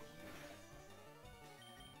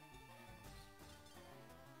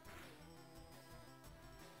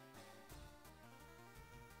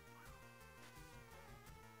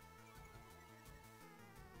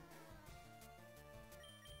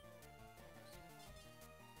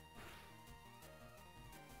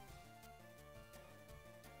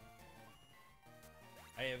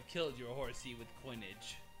 I have killed your horsey with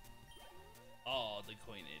coinage. All the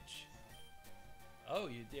coinage. Oh,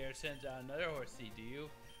 you dare send out another horsey, do you?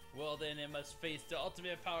 Well then it must face the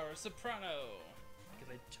ultimate power of Soprano!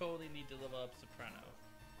 Because I totally need to level up Soprano.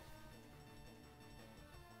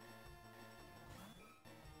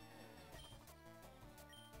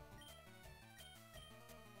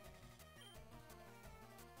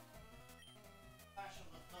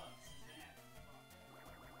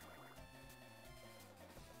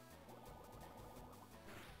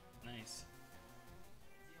 Nice.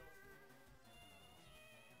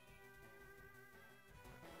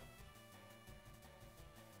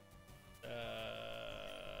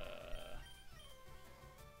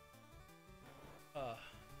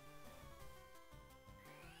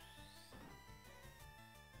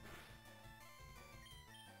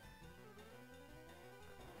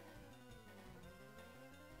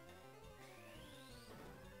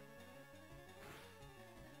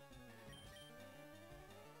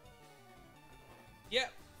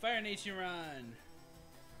 Yep, Fire Nation run.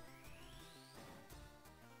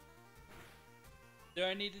 Do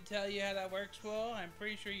I need to tell you how that works, Will? I'm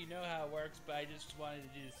pretty sure you know how it works, but I just wanted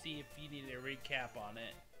to see if you needed a recap on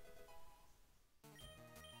it.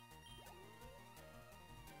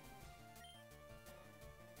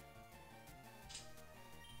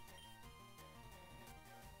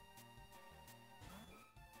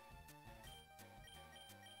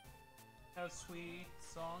 A sweet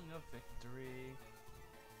song of victory.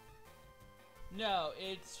 No,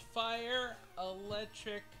 it's fire,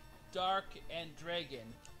 electric, dark, and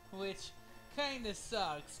dragon, which kinda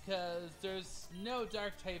sucks because there's no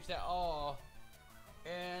dark types at all,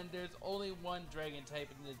 and there's only one dragon type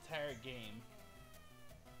in the entire game.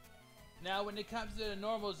 Now when it comes to the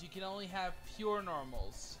normals, you can only have pure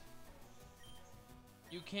normals.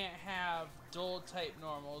 You can't have dual type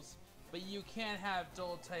normals, but you can have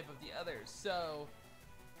dual type of the others. So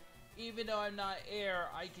even though I'm not air,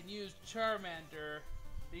 I can use Charmander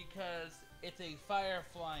because it's a fire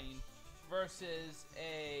flying versus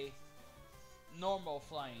a normal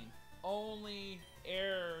flying. Only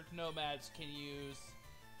air nomads can use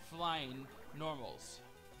flying normals.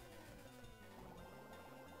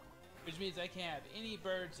 Which means I can't have any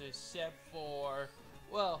birds except for,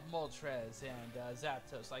 well, Moltres and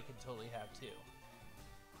Zapdos I can totally have too.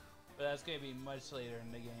 But that's going to be much later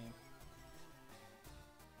in the game.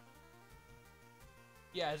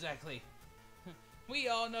 Yeah, exactly. We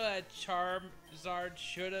all know that Charizard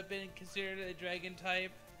should have been considered a dragon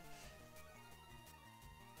type.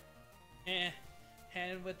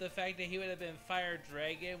 And with the fact that he would have been fire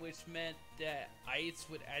dragon, which meant that ice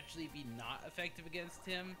would actually be not effective against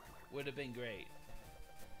him, would have been great.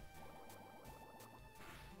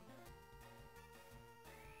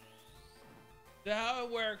 So how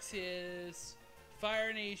it works is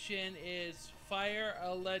Fire Nation is fire,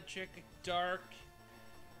 electric, dark,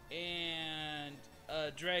 and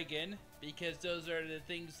dragon, because those are the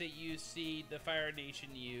things that you see the Fire Nation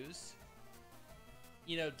use.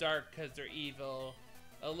 You know, dark because they're evil,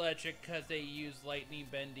 electric because they use lightning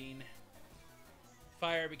bending,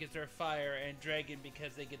 fire because they're fire, and dragon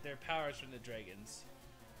because they get their powers from the dragons.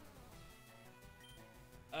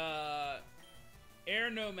 Air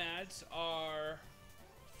nomads are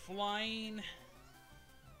flying,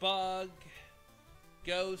 bug,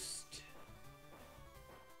 ghost.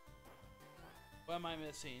 What am I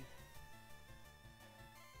missing?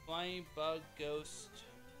 Flying, bug, ghost.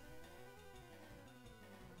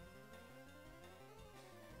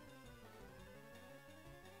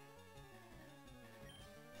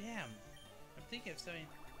 Damn. I'm thinking of something.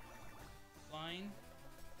 Flying.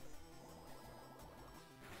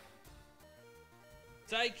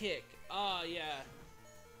 Sidekick. Ah, yeah.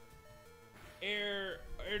 Air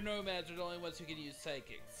nomads are the only ones who can use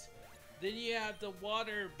sidekicks. Then you have the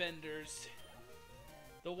water benders,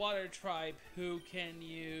 the water tribe, who can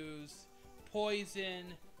use poison,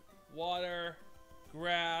 water,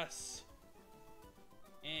 grass,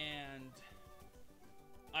 and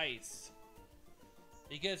ice.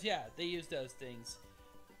 Because yeah, they use those things.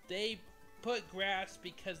 They put grass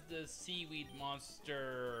because the seaweed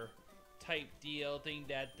monster type deal thing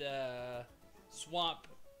that the swamp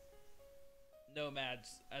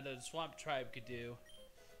nomads and the swamp tribe could do.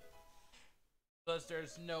 Plus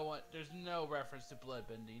there's no reference to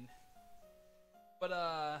bloodbending.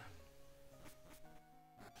 But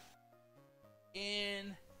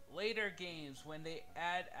in later games when they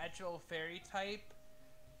add actual fairy type,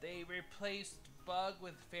 they replaced bug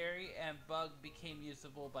with fairy and bug became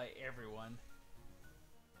usable by everyone.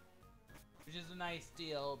 Which is a nice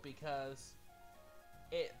deal because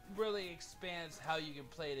it really expands how you can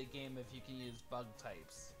play the game if you can use bug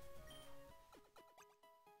types.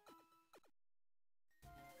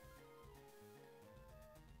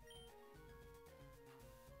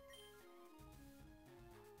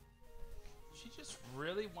 She just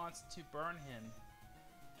really wants to burn him.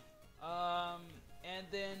 And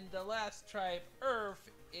then the last tribe,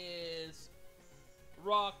 Earth, is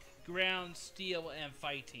rock, ground, steel, and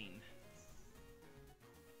fighting.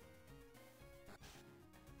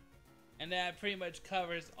 And that pretty much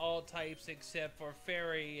covers all types except for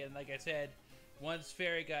fairy. And like I said, once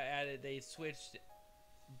fairy got added, they switched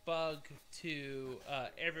bug to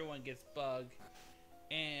everyone gets bug,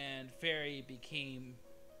 and fairy became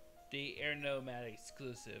the air nomad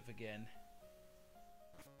exclusive again.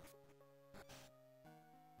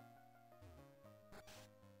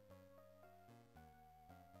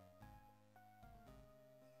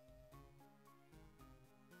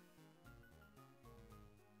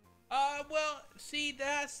 Well, see,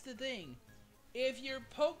 that's the thing. If your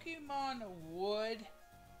Pokemon would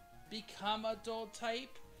become adult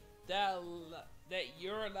type that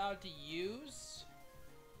you're allowed to use,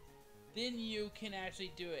 then you can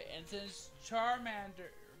actually do it. And since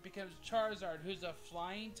Charmander becomes Charizard, who's a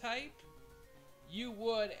flying type, you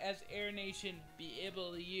would, as Air Nation, be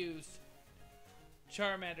able to use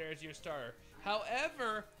Charmander as your starter.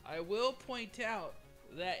 However, I will point out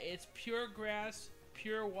that it's pure grass,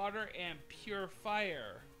 pure water, and pure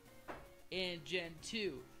fire in Gen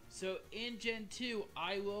 2. So in Gen 2,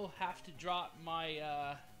 I will have to drop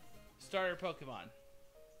my starter Pokemon.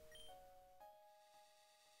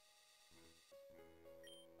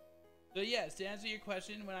 So yes, to answer your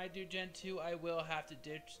question, when I do Gen 2, I will have to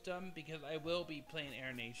ditch them because I will be playing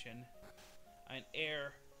Air Nation. And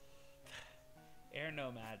Air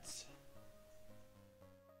Nomads.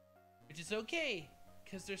 Which is okay,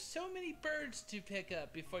 because there's so many birds to pick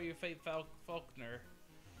up before you fight Faulkner.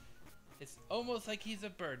 It's almost like he's a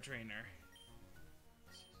bird trainer.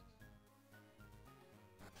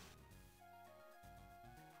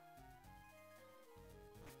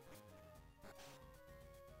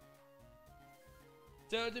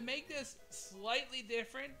 So to make this slightly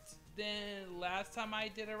different than last time I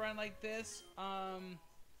did a run like this, I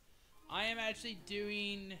am actually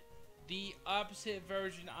doing the opposite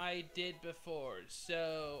version I did before.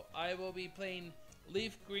 So I will be playing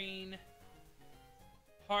Leaf Green,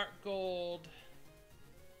 Heart Gold.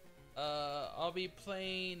 I'll be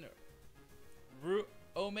playing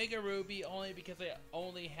Omega Ruby only because I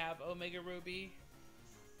only have Omega Ruby.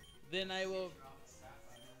 Then I will.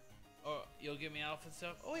 Oh, you'll give me Alpha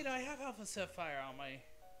Sapphire? Oh wait, no, I have Alpha Sapphire on my.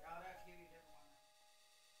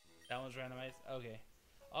 That one's randomized? Okay.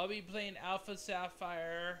 I'll be playing Alpha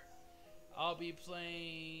Sapphire. I'll be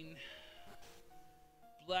playing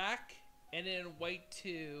Black and then White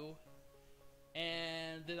 2.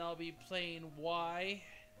 And then I'll be playing Y.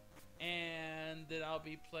 And then I'll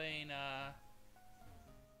be playing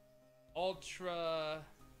Ultra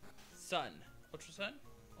Sun. Ultra Sun?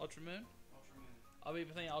 Ultra Moon? I'll be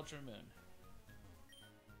playing Ultra Moon.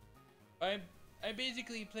 I'm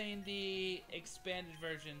basically playing the expanded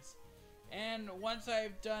versions. And once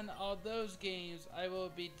I've done all those games, I will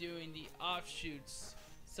be doing the offshoots,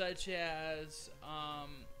 such as,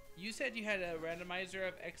 you said you had a randomizer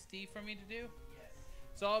of XD for me to do? Yes.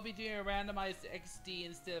 So I'll be doing a randomized XD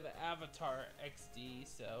instead of Avatar XD,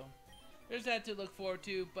 so there's that to look forward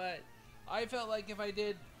to, but I felt like if I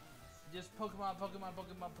did just Pokemon,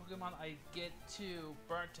 I get too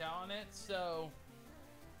burnt out on it, so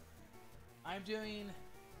I'm doing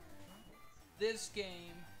this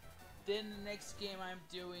game. Then the next game I'm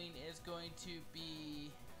doing is going to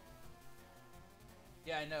be...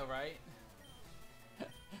 Yeah, I know, right?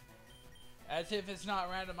 As if it's not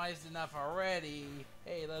randomized enough already.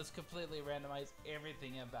 Hey, let's completely randomize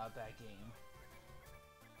everything about that game.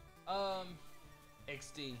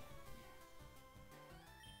 XD.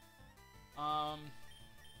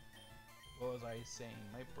 What was I saying?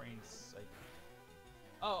 My brain's like...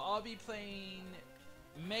 Oh, I'll be playing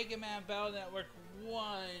Mega Man Battle Network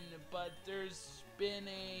 1, but there's been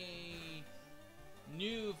a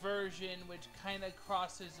new version which kind of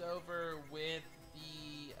crosses over with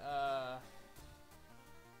the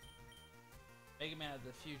Mega Man of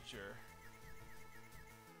the Future.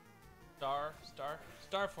 Star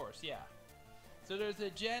Force, yeah. So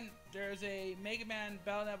there's a Mega Man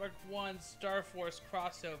Battle Network 1 Star Force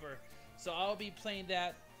crossover. So I'll be playing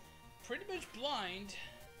that pretty much blind,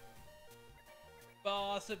 but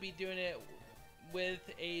I'll also be doing it with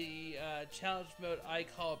a challenge mode I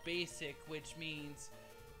call basic, which means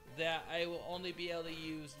that I will only be able to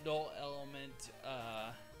use null element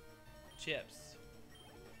chips.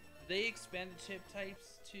 They expanded chip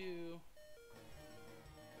types to.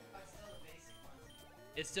 But still the basic ones.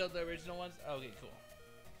 It's still the original ones? Okay, cool.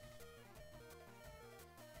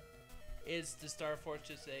 Is the Star Force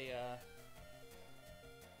just a,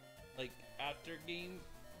 like, after game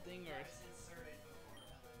thing, or? Yeah, it's inserted before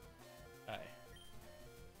that. Alright.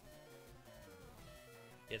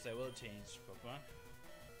 Yes, I will change Pokemon.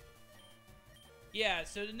 Yeah,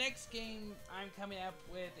 so the next game I'm coming up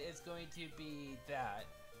with is going to be that.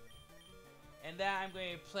 And that I'm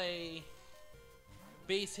going to play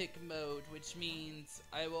basic mode, which means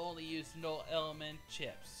I will only use null element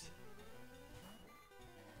chips.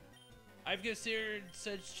 I've considered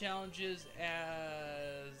such challenges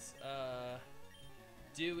as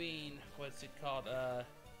doing, what's it called,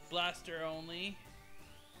 blaster only.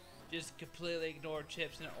 Just completely ignore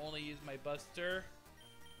chips and only use my buster.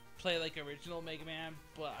 Play like original Mega Man,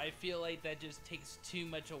 but I feel like that just takes too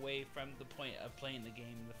much away from the point of playing the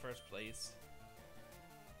game in the first place.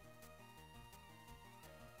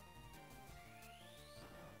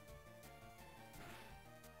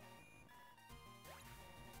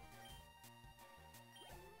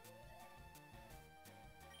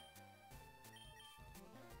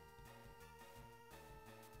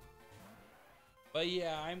 But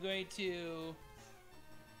yeah, I'm going to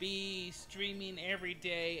be streaming every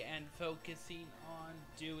day and focusing on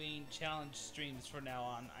doing challenge streams from now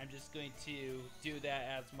on. I'm just going to do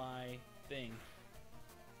that as my thing.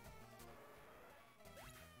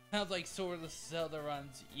 Sounds like Sword of Zelda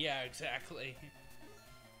runs. Yeah, exactly.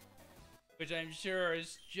 Which I'm sure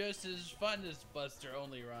is just as fun as Buster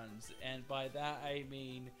only runs. And by that I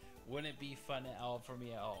mean, wouldn't be fun at all for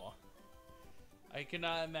me at all. I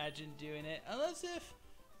cannot imagine doing it unless if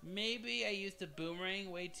maybe I used the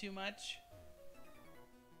boomerang way too much.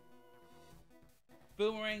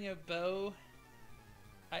 Boomerang and bow.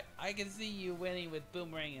 I can see you winning with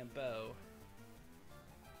boomerang and bow.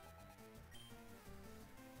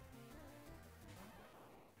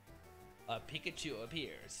 A Pikachu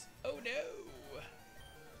appears. Oh no!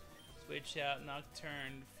 Switch out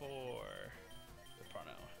Nocturne for the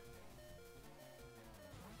Prono.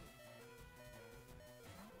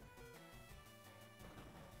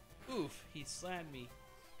 Oof, he slammed me.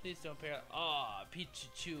 Please don't pair. Ah,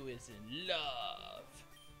 Pikachu is in love.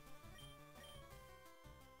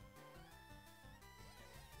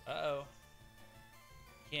 Uh-oh.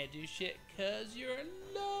 Can't do shit cause you're in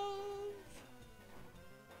love.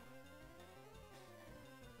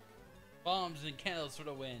 Bombs and candles for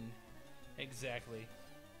the win. Exactly.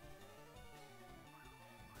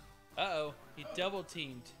 Uh-oh, he double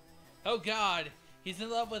teamed. Oh god, he's in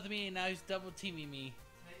love with me and now he's double teaming me.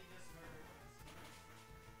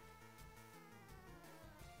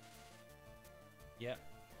 Yep.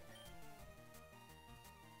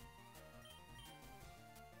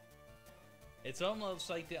 It's almost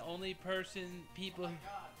like the only people. Oh my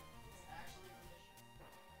god, it's actually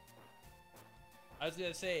delicious. I was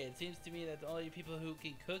gonna say, it seems to me that the only people who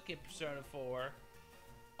can cook in Persona 4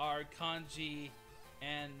 are Kanji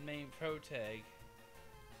and main Protag.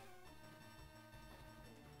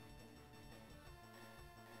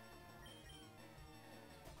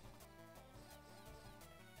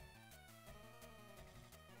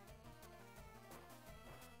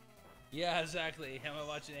 Yeah, exactly. Am I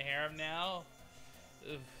watching a harem now?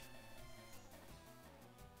 Oof.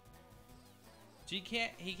 He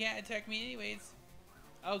can't attack me anyways.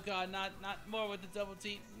 Oh god, not more with the double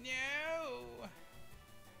team. No!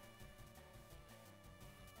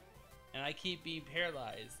 And I keep being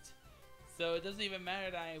paralyzed. So it doesn't even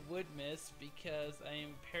matter that I would miss because I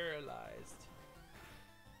am paralyzed.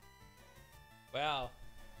 Wow.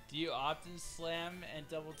 Do you often slam and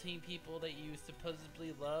double team people that you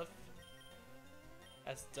supposedly love?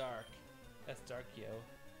 That's dark. That's dark, yo.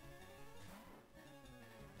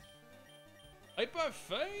 Hyper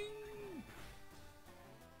Fang!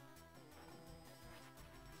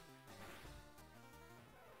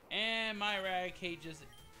 And my Eradicate just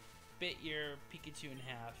bit your Pikachu in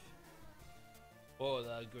half. Oh,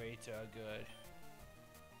 the great are good.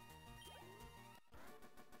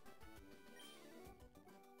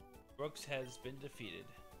 Brooks has been defeated,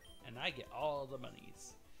 and I get all the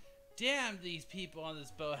monies. Damn, these people on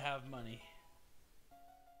this boat have money.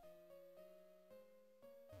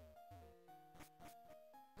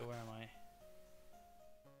 So where am I?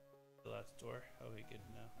 The last door? Okay, good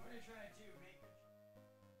to know. What are you trying to do, make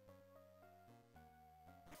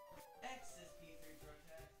X is P3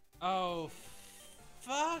 protect. Oh,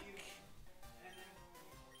 fuck!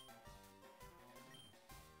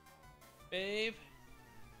 Babe?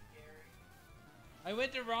 Gary. I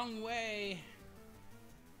went the wrong way!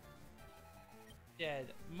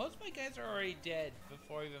 Dead. Most of my guys are already dead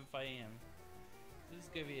before even fighting him. This is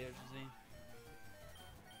gonna be interesting.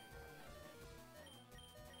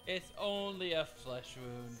 It's only a flesh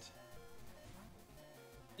wound.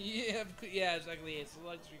 Yeah, exactly. It's a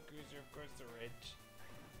luxury cruiser, of course they're rich.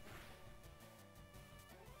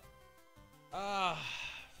 Ah,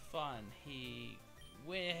 fun. He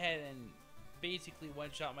went ahead and basically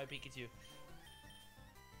one-shot my Pikachu.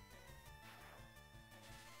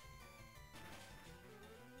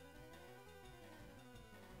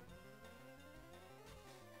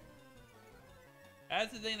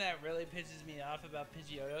 That's the thing that really pisses me off about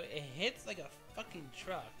Pidgeotto. It hits like a fucking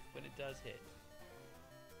truck when it does hit.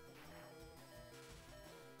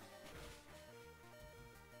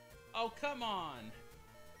 Oh, come on!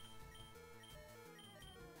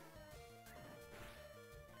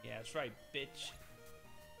 Yeah, that's right, bitch.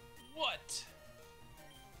 What?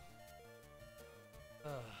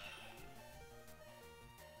 Ugh.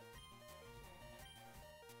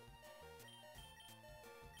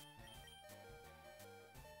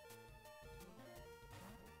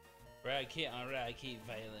 Eradicate on eradicate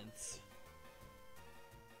violence.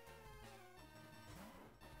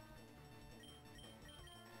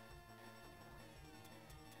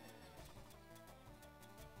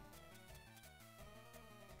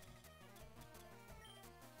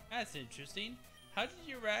 That's interesting. How did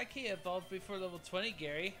your Eradicate evolve before level 20,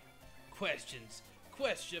 Gary? Questions.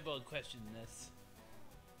 Questionable questionness.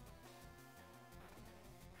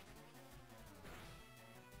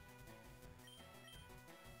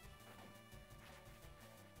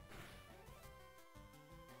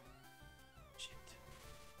 Shit.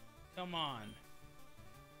 Come on.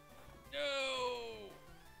 No!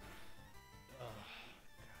 Oh, God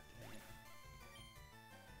damn it.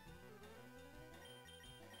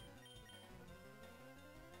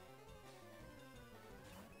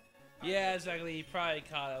 Yeah, exactly. He probably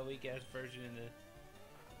caught a weak ass version in the.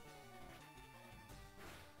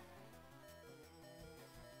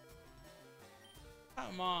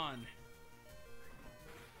 Come on.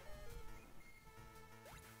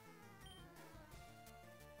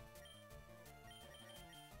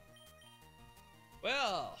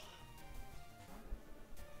 Well.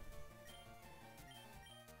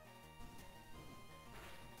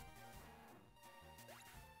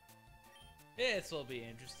 This will be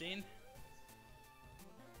interesting.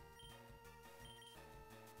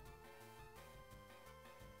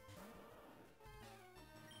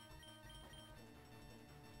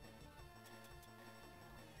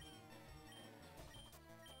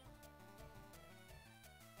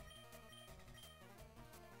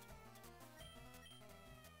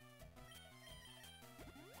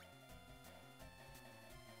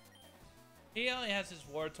 He only has his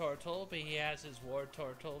War Turtle, but he has his War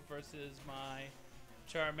Turtle versus my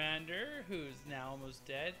Charmander, who's now almost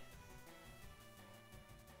dead.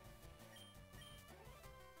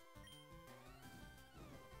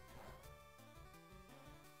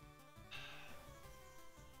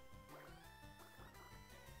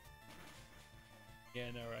 Yeah,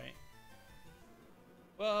 I know, right?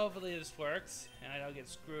 Well, hopefully this works, and I don't get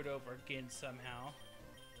screwed over again somehow.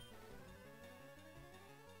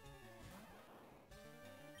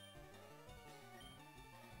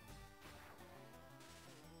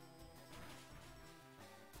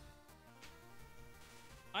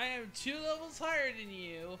 I am 2 levels higher than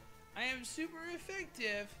you. I am super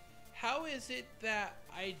effective. How is it that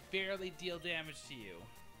I barely deal damage to you?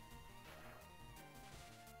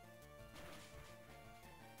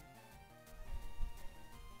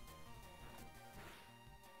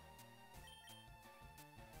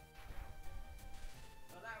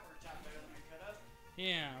 Well, that worked out better than it could have.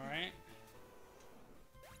 Yeah, right?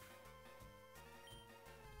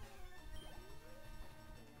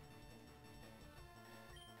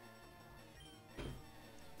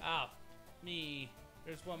 Ah, me.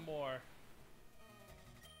 There's one more.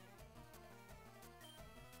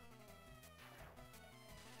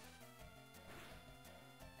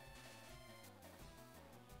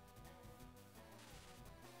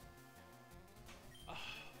 Ah.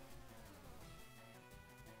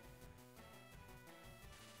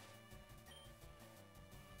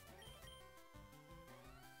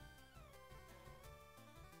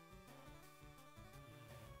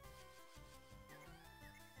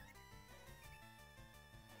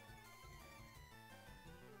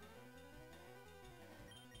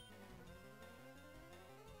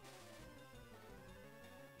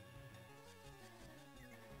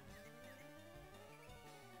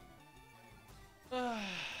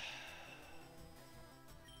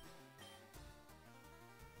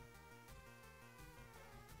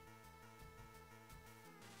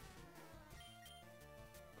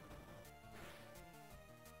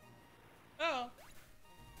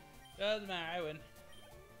 Doesn't matter, I win.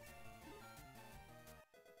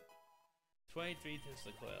 23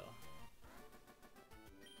 Tesla coil.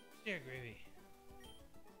 Dear gravy.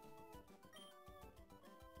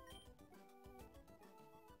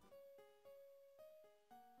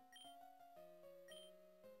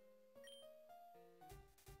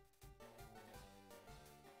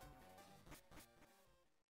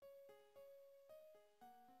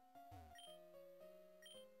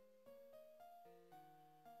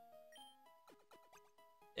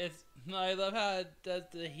 It's, I love how it does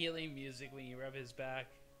the healing music when you rub his back.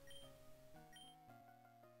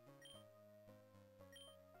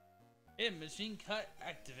 And machine cut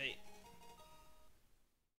activate.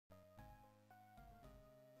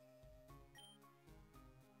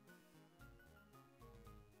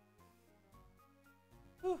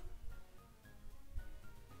 Whew.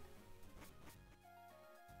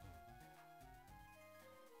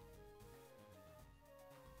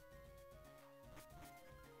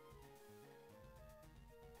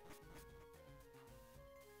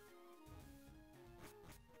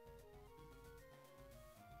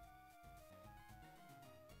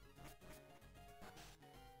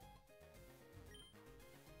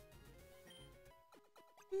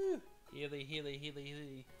 Healy, healy, healy,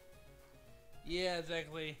 healy. Yeah,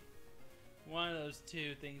 exactly. One of those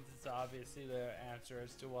two things is obviously the answer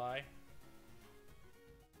as to why.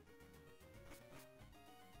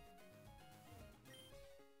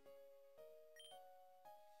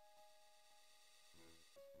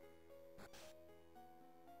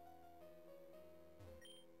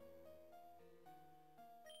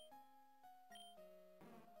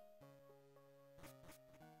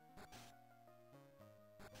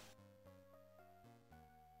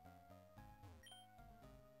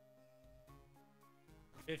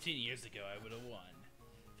 $15 years ago, I would have won.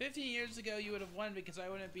 15 years ago, you would have won because I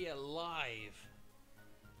wouldn't be alive.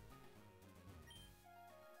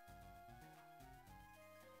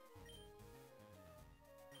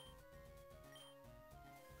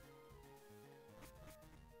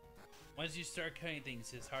 Once you start cutting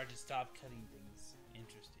things, it's hard to stop cutting things.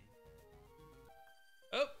 Interesting.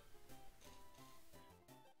 Oh!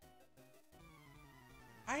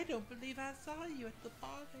 I don't believe I saw you at the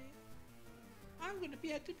party. I'm gonna be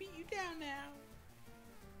able to beat you down now.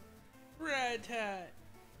 Red hat.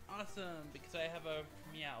 Awesome, because I have a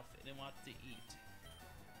Meowth and it wants to eat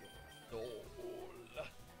your soul.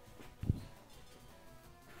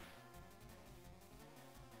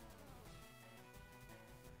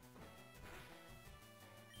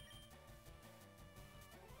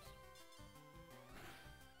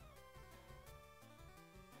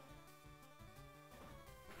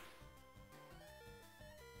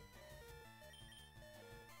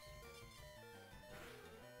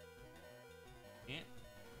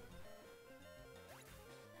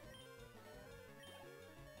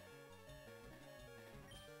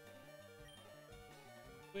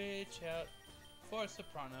 Switch out for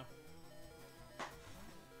Soprano.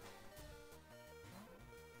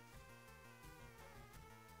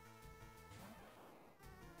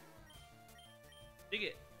 Dig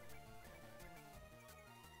it.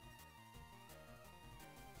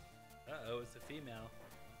 Uh-oh, it's a female.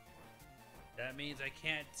 That means I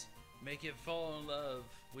can't make it fall in love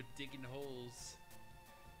with digging holes.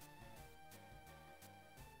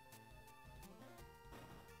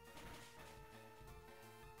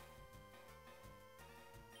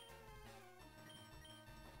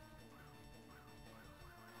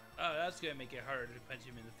 Oh, that's gonna make it harder to punch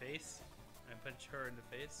him in the face. I punch her in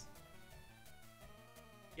the face.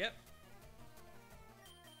 Yep.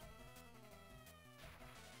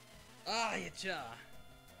 Ah, yacha!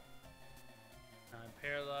 I'm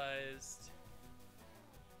paralyzed.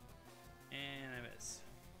 And I miss.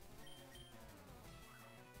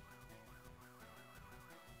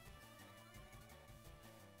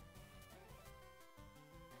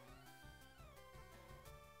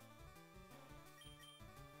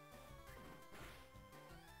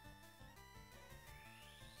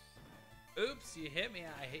 Oops, you hit me,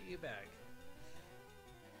 I hit you back.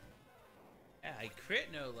 Yeah, I crit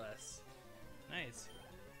no less. Nice.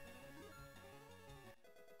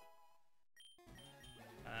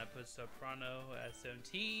 I put Soprano at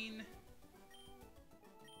 17.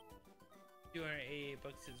 288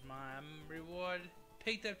 bucks is my reward.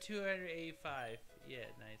 Picked up 285. Yeah,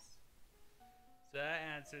 nice. So that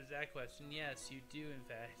answers that question. Yes, you do in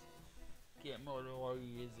fact get more reward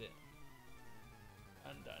you use it.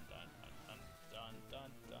 Dun dun dun dun dun dun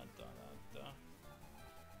dun dun dun dun.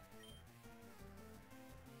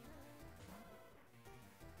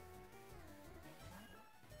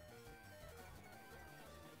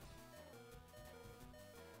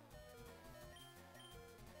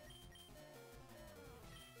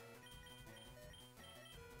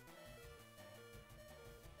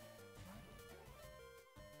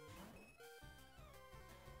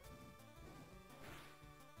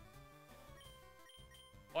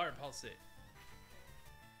 Water Pulse it.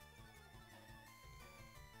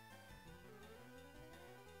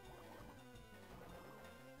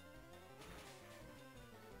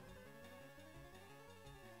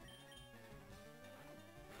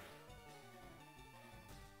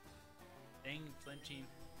 Dang, flinching.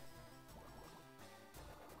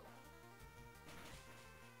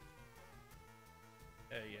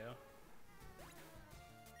 There you go.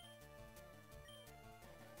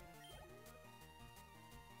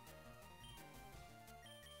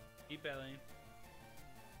 Keep bellying.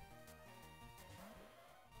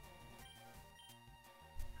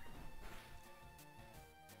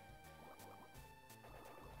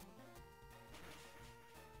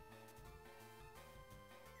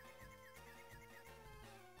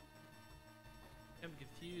 I'm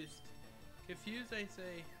confused. Confused, I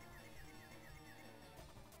say.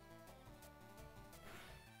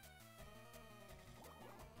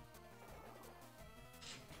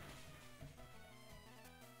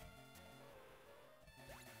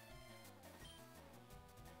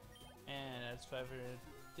 And that's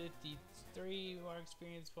 553 more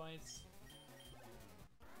experience points.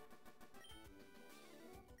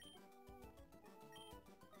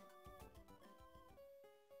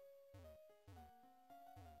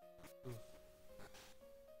 Oof.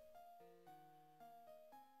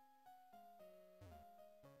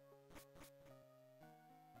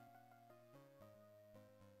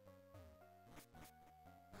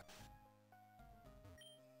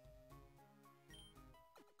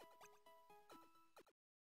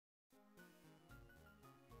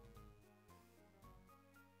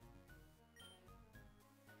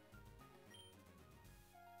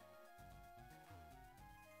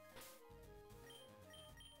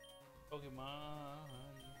 Pokemon,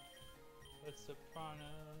 what's the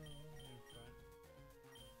prana in front?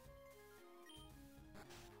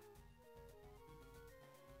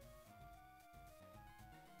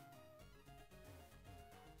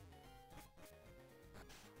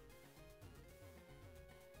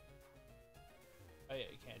 Oh yeah,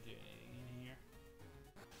 you can't do anything in here.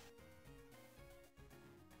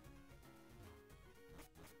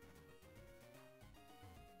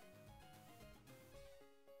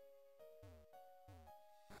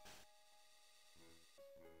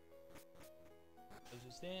 Close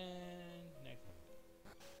this in. Next.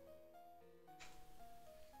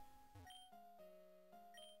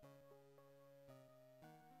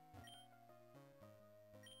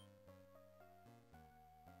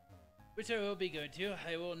 Which I will be going to.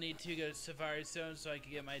 I will need to go to Safari Zone so I can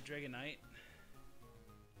get my Dragonite.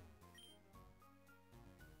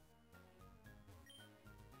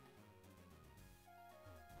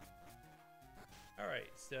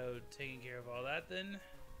 Alright, so taking care of all that then.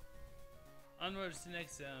 Onwards to the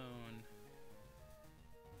next zone.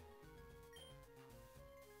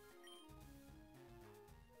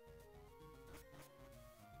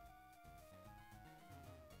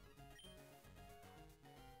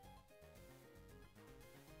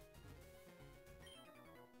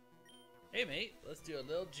 Hey mate, let's do a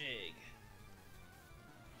little jig.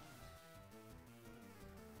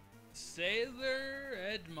 Sailor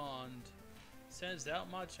Edmond sends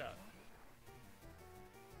out Machop.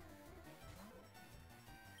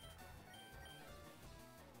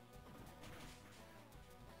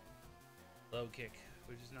 Low kick,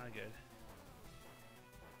 which is not good.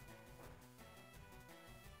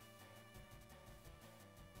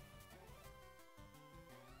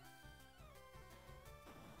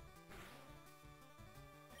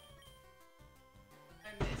 I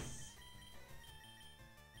miss.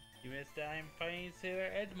 You missed I'm fighting Sailor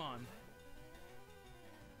Edmond.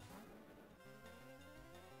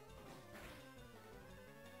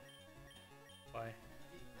 Why?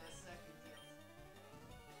 The second deal.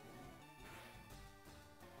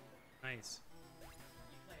 Nice. You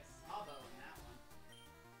play a Sabo in that one.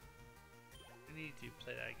 I need to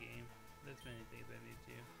play that game. There's many things I need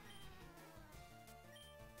to.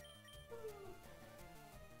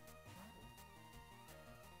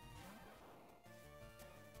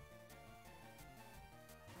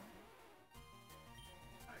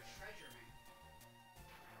 What a treasure, man.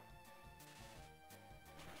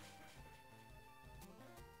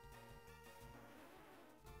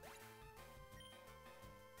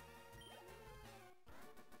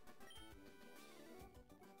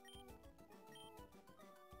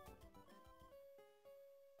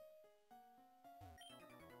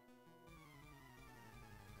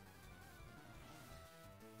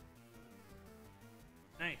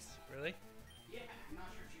 Nice, really? Yeah, I'm not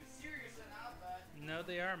sure if she was serious or not, but No,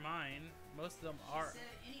 they are mine. Most of them she are.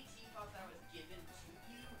 said any teapot that was given to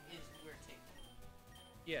you is worth taking.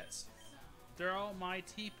 Yes. So They're all my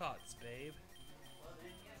teapots, babe. Well,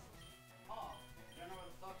 then, yes. Oh, I don't know where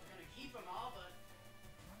the fuck we're gonna keep them all, but.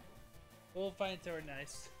 We'll find somewhere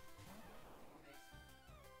nice.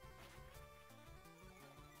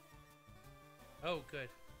 Oh, good.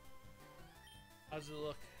 How's it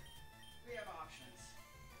look? We have options.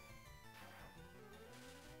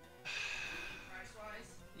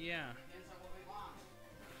 Price-wise? Yeah. Depends on what we want.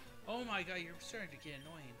 Oh my god, you're starting to get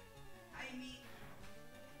annoying. I mean,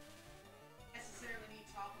 necessarily need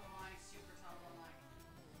top of the line, super top of the line.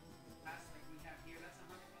 That's like we have here. That's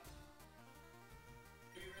 $100.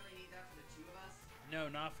 Do we really need that for the two of us? No,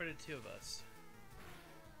 not for the two of us.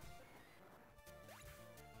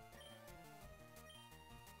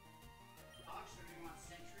 Auction, do we want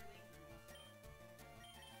CenturyLink?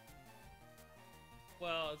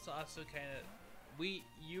 Well, it's also kind of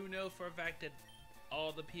you know for a fact that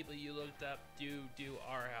all the people you looked up do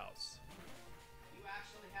our house. You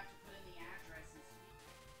actually have to put in the address and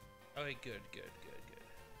speak. Okay, good. Granted,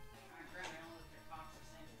 I don't look at Cox or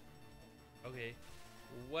CenturyLink. Okay,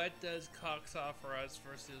 what does Cox offer us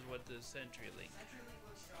versus what does CenturyLink? CenturyLink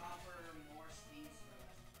looks to offer more speeds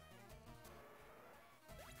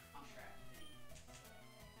for less contract thing.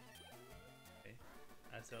 Okay,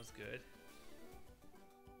 that sounds good.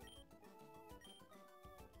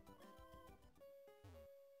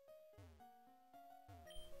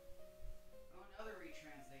 Oh, another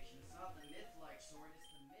retranslation. It's not the myth-like sword,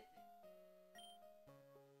 it's the mythic.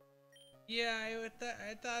 Yeah,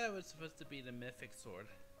 I thought it was supposed to be the mythic sword.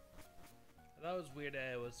 I thought it was weird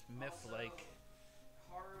that it was myth-like.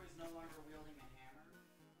 Also, Haru is no longer wielding a hammer.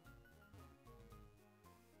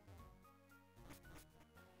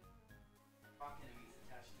 Rock enemies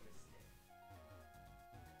attached to his stick.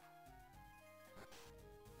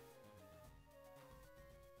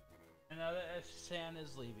 Another SSN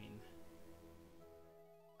is leaving.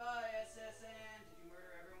 SSN! Did you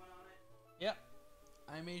murder everyone on it? Yep.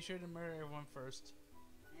 I made sure to murder everyone first.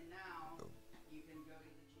 And now, you can go to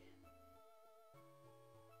the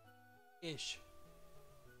gym. Ish.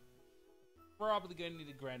 Probably gonna need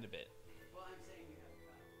to grind a bit. Well, I'm saying you have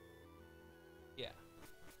cut.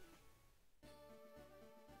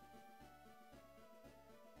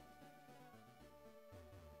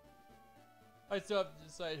 Yeah. I still have to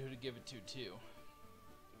decide who to give it to, too.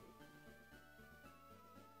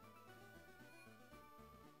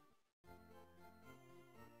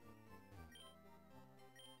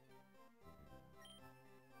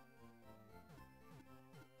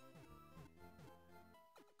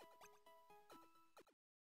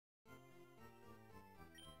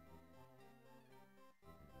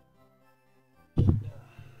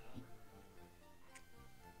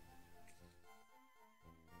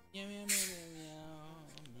 Meow, meow, meow, meow,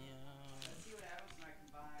 meow. Let's see what happens when I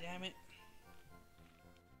combine. Damn it.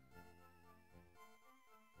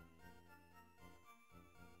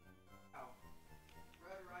 Oh.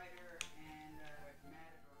 Red Rider and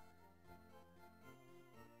Maddrequiem.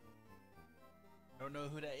 Don't know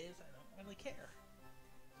who that is. I don't really care.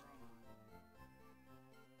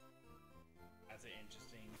 That's an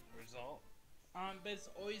interesting result. But it's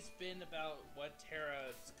always been about what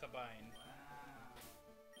Terra's combined. Wow.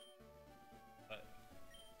 But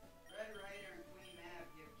Red Rider and Queen Mav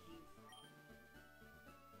give King Frog.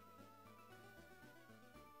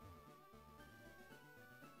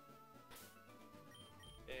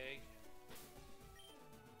 big.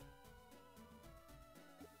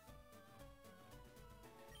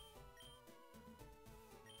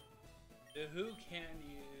 The who can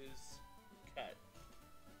use cut.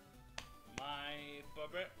 My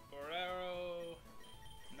Borero,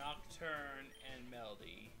 Nocturne, and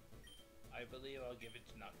Melody. I believe I'll give it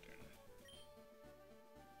to Nocturne.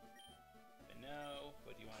 But no,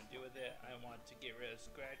 what do you want to do with it? I want to get rid of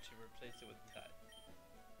Scratch and replace it with Cut.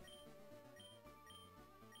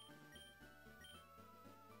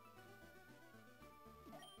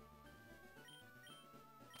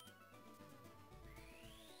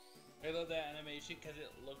 I love that animation because it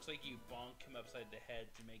looks like you bonk him upside the head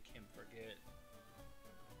to make him forget.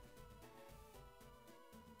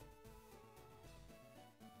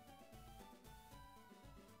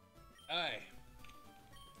 Alright.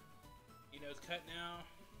 He knows cut now.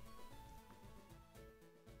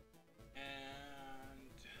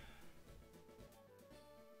 And...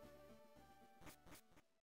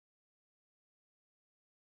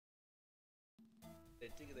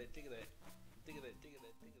 Dig of that, dig of that. Dig of that, dig of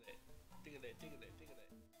that, dig of that. Dig of that, dig of that, dig of that.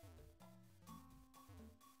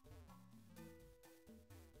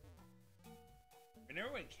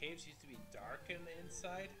 Remember when caves used to be dark in the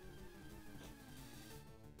inside?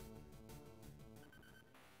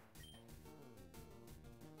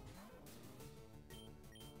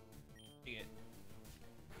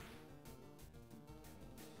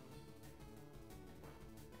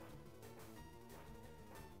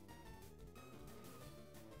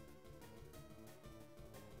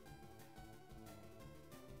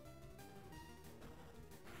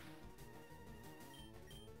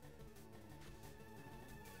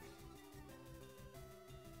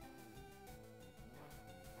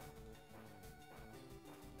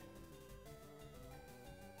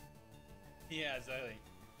 Yeah, exactly.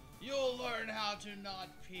 You'll learn how to not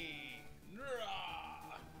pee.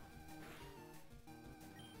 Rah!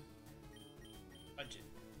 Punch it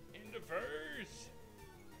in the face.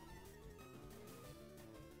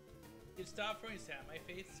 You stop throwing sand at my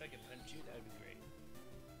face so I can punch you. That would be great.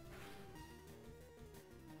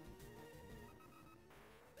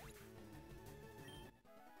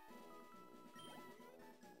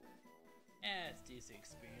 It's decent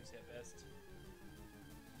experience at best.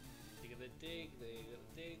 Dig of the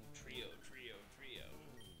dig, trio.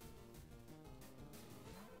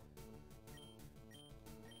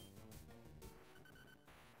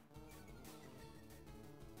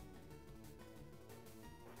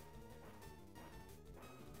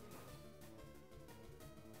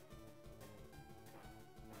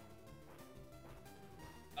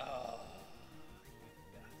 Oh,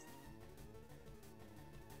 you bastard.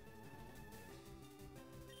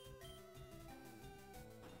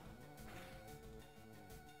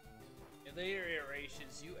 In later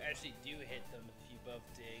iterations, you actually do hit them if you both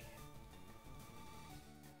dig.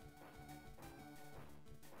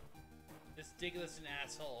 This Digless an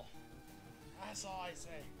asshole. That's all I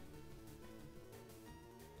say.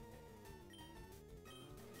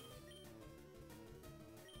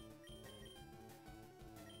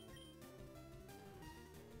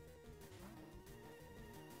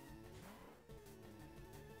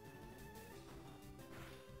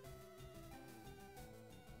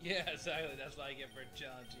 Yeah, exactly. That's what I get for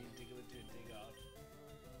challenging Diglett to dig off.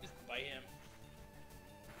 Just bite him.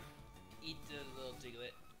 Eat the little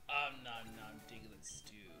Diglett. Nom Diglett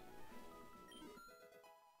stew.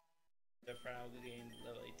 The Primal gain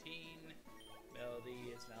level 18. Melody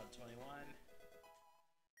is now 21.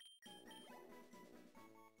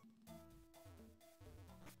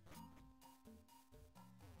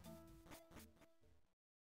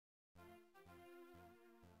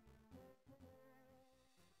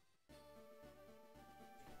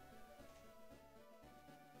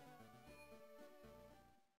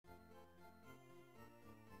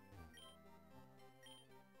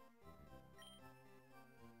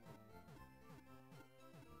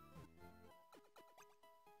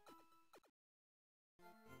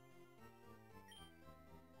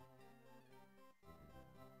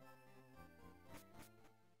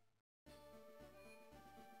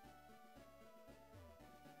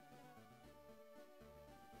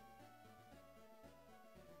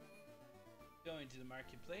 Going to the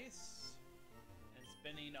marketplace and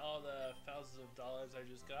spending all the thousands of dollars I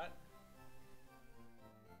just got.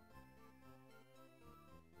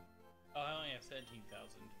 Oh, I only have 17,000.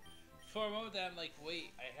 For a moment, I'm like,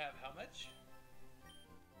 wait, I have how much?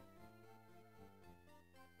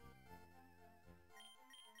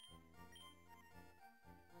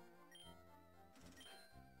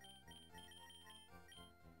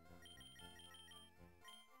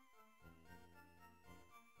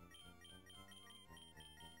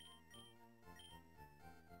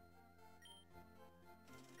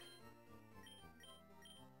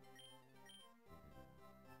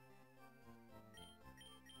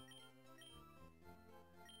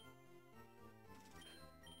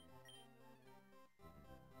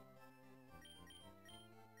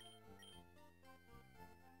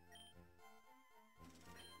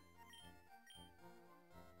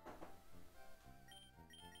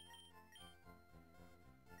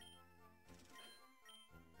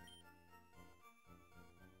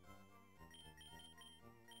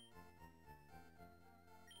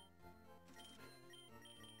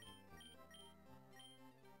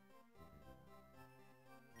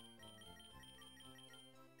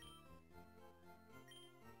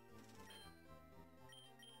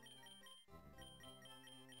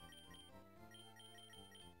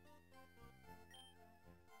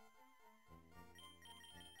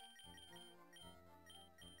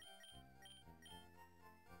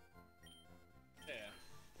 Yeah.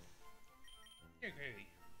 You're crazy.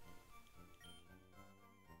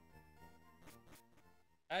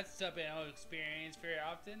 That's something I don't experience very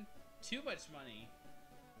often. Too much money.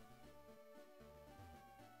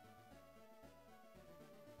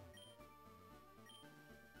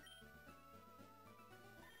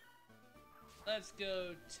 Let's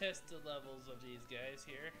go test the levels of these guys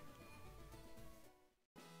here.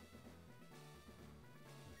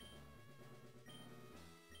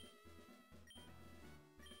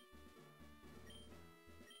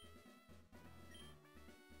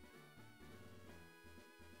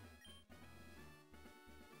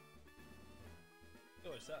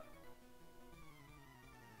 Yo, what's up?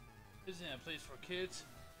 This isn't a place for kids.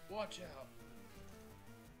 Watch out.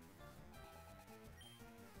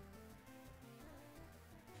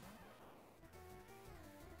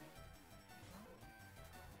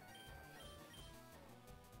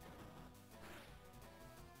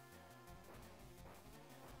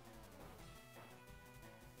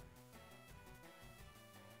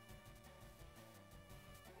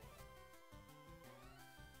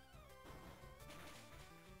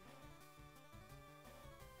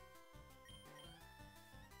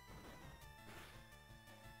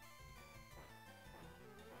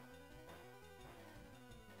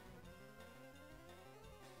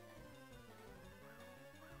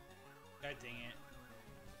 God dang it.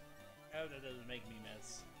 I hope that doesn't make me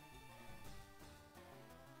miss.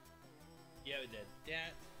 Yeah, it did.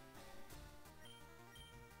 That.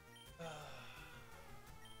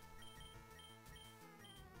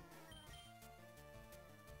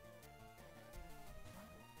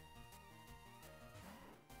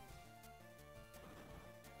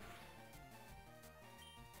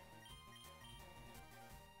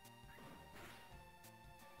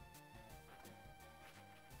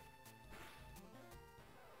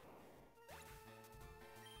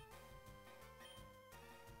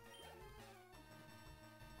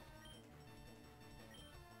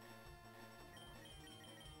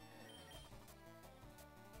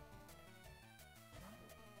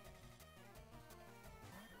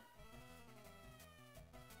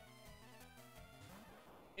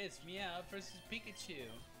 It's Meow versus Pikachu.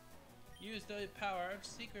 Use the power of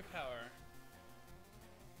Secret Power.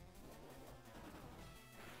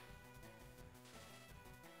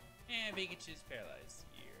 And Pikachu's paralyzed.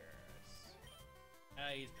 Yes.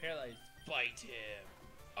 He's paralyzed. Bite him.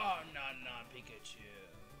 Oh, no, Pikachu.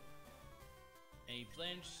 And he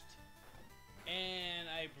flinched. And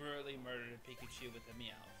I brutally murdered a Pikachu with a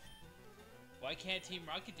Meow. Why can't Team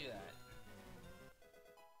Rocket do that?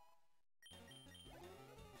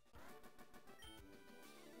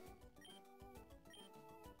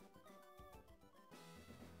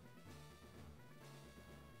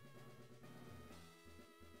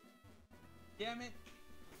 Damn it!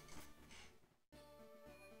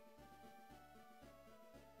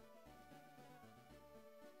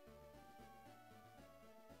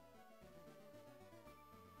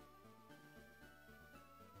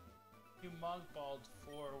 You monk balled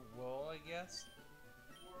for wool, I guess?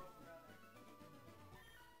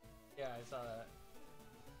 Yeah, I saw that.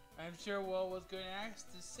 I'm sure Wool was going to ask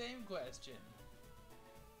the same question.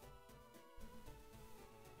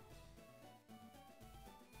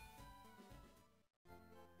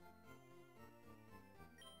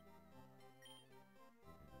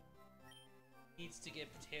 Needs to get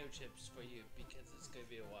potato chips for you because it's gonna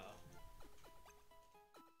be a while.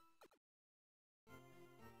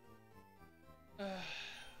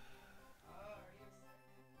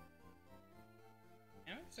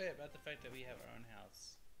 I'm excited about the fact that we have our own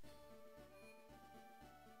house.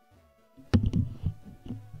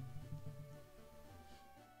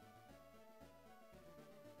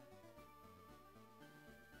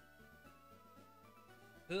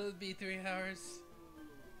 Will it be 3 hours?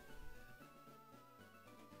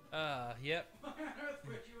 Yep. Why on earth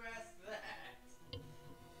would you ask that? I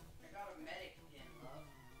got a Maddrequiem, love.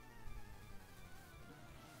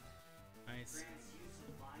 Nice. Grants you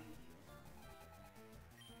to blind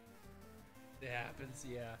you. It happens,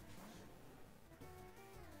 yeah.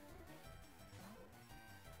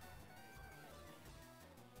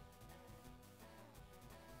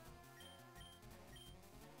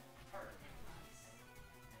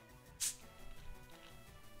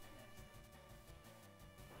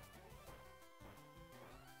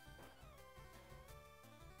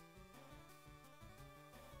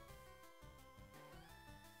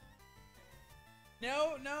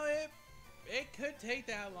 No, it could take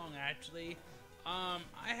that long actually. I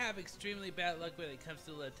have extremely bad luck when it comes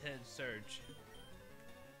to Lieutenant Surge.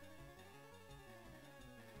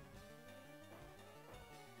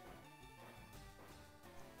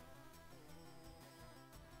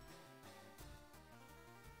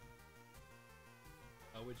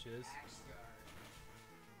 Which is?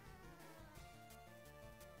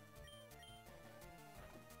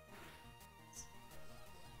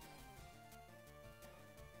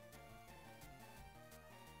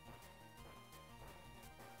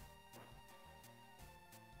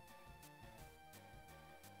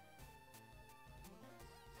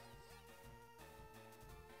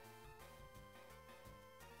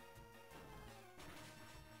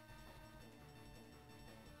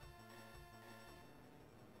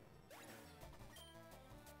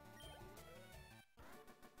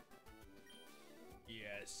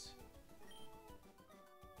 Yes.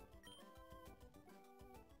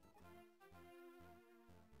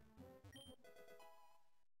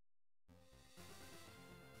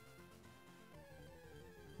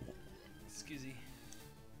 Excuse me.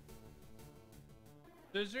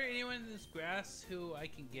 So is there anyone in this grass who I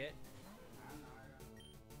can get?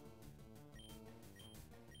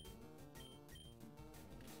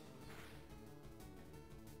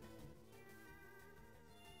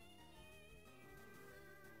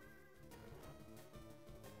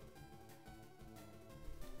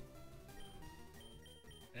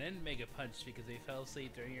 I didn't make a punch because they fell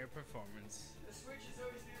asleep during your performance. The switch is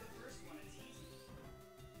always near the first one, it's easy.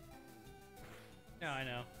 No, I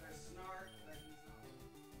know. There's Snark,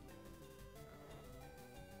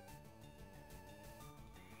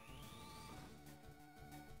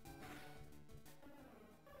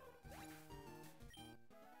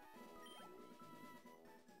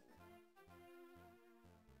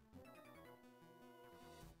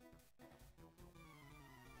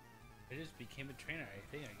 just became a trainer. I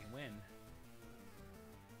think I can win.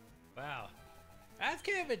 Wow. That's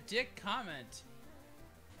kind of a dick comment.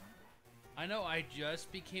 I know I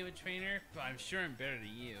just became a trainer, but I'm sure I'm better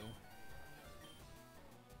than you.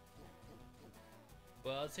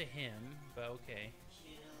 Well, it's a him, but okay.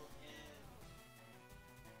 Kill him.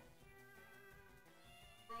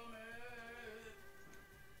 From it.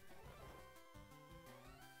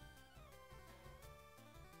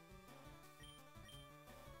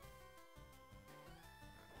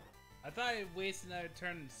 I thought I'd waste another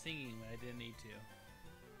turn singing when I didn't need to.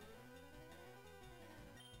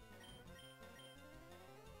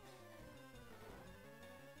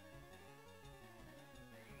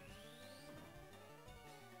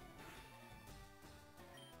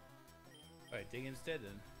 Alright, dig instead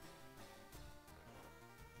then.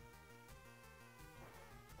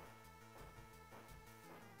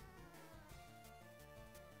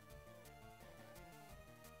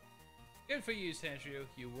 Good for you, Sandshrew.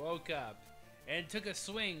 You woke up and took a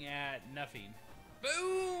swing at nothing.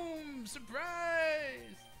 Boom!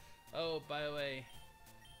 Surprise! Oh, by the way,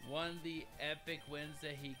 one of the epic wins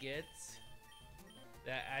that he gets,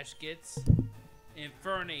 that Ash gets,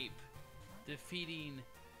 Infernape, defeating,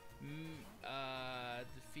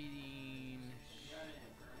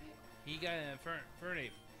 he got an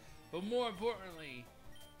Infernape. But more importantly,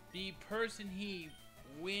 the person he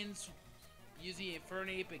wins using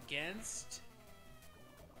Infernape against,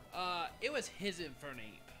 it was his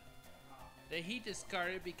Infernape that he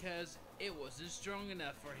discarded because it wasn't strong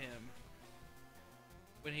enough for him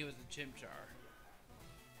when he was a Chimchar.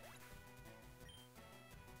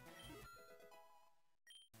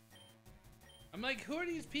 I'm like, who are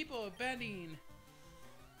these people abandoning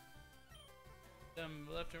them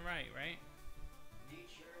left and right?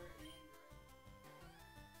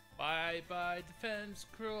 Bye bye defense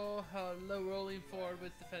scroll. Hello, rolling forward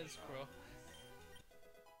with defense scroll.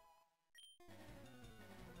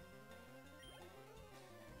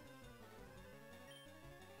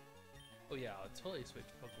 Oh yeah, I'll totally switch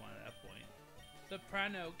Pokemon at that point.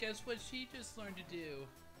 Soprano, guess what she just learned to do?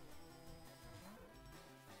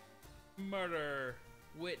 Murder,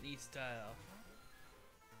 Whitney style.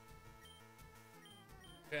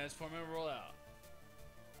 Transform and roll out.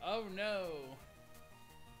 Oh no!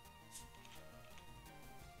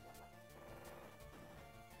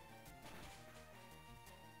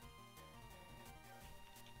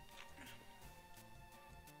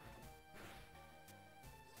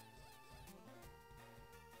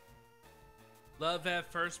 Love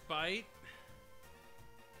at first bite.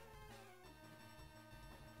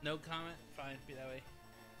 No comment? Fine, be that way.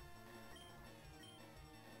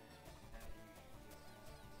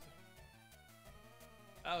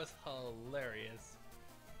 That was hilarious.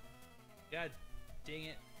 God dang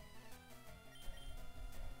it.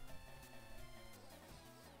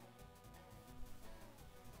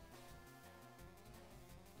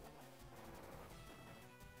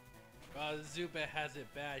 Zupa has it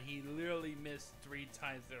bad. He literally missed 3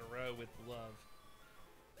 times in a row with love.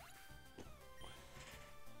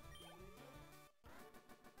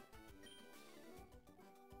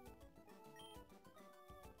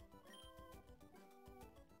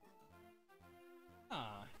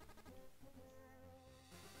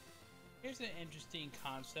 Here's an interesting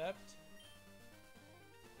concept.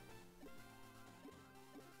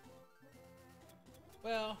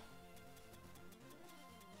 Well,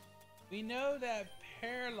 we know that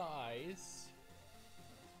Paralyze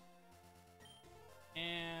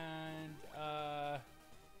and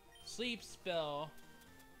Sleep Spell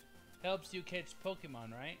helps you catch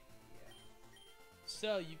Pokemon, right? Yeah.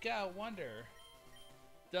 So you gotta wonder,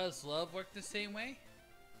 does love work the same way?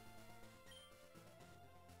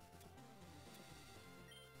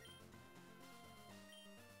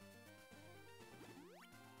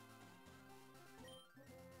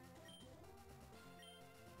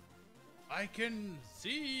 I can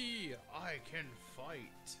see, I can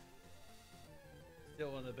fight.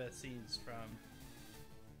 Still one of the best scenes from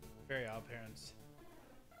Very Odd Parents.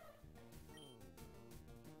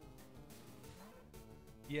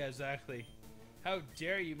 Yeah, exactly. How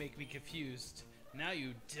dare you make me confused? Now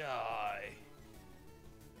you die.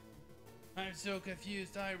 I'm so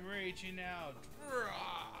confused, I'm raging out.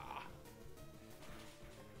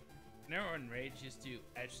 Never on rage just to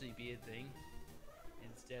actually be a thing.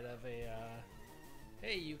 Instead of a,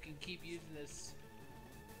 hey, you can keep using this.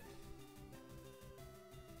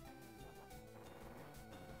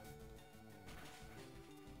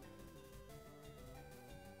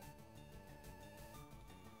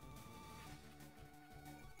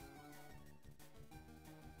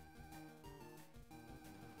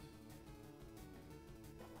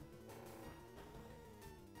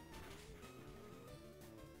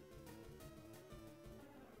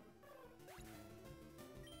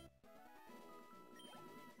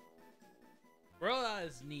 not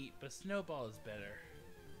as neat, but Snowball is better.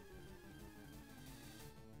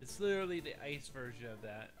 It's literally the ice version of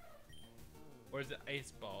that. Or is it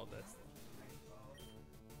Ice Ball? That's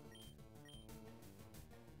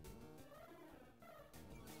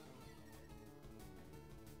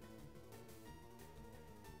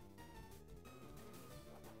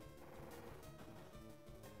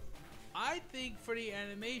I think for the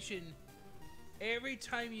animation, every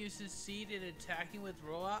time you succeed in attacking with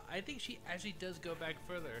rollout, I think she actually does go back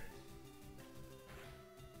further.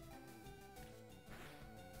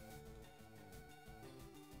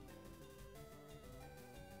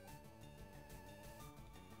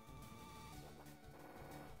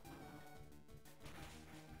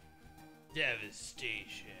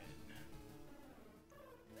 Devastation.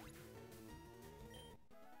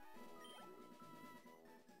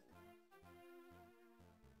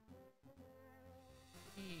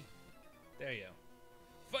 There you go.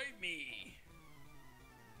 Fight me!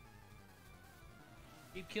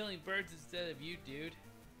 Keep killing birds instead of you, dude.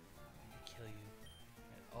 I kill you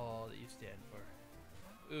and all that you stand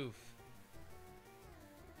for. Oof.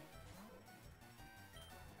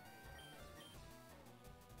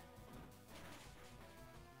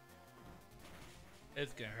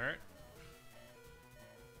 It's gonna hurt.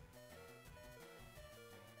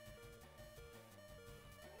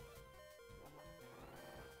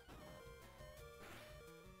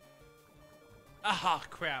 Ah,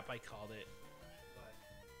 crap, I called it.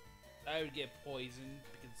 I would get poisoned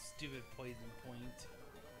because stupid poison point.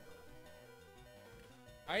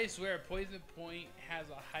 I swear, poison point has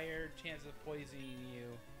a higher chance of poisoning you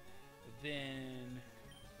than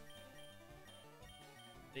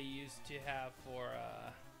they used to have for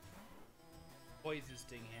poison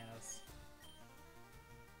sting has.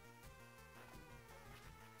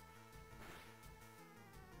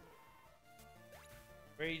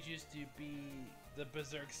 Rage used to be the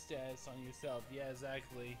berserk status on yourself. Yeah,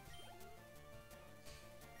 exactly.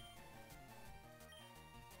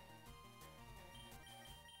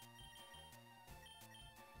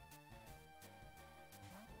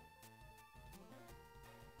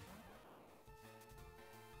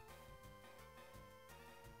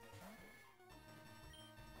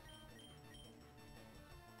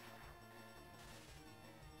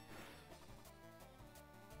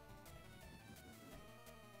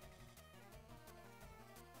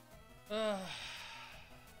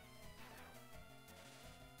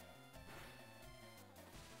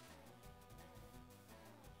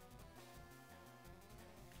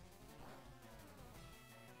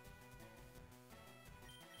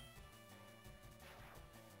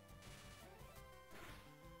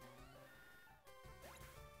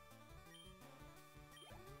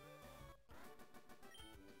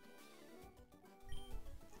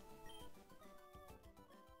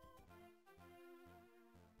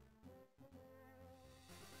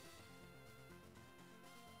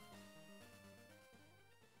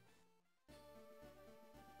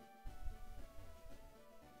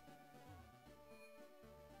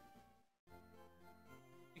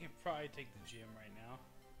 You can probably take the gym right now.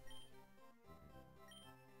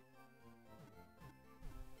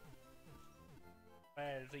 I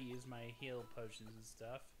actually use my heal potions and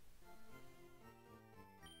stuff.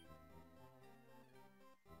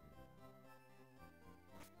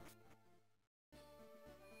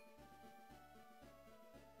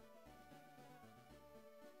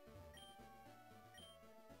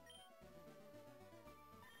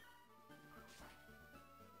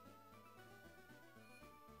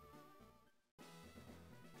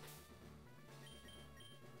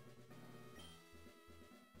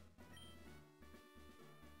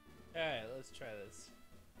 Alright, let's try this.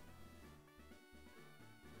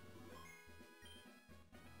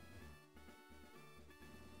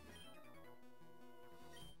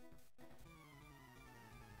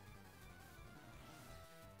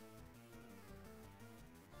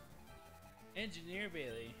 Engineer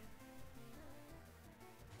Bailey.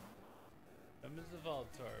 Summons the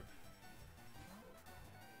Voltorb.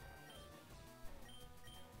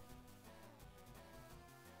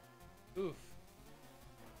 Oof.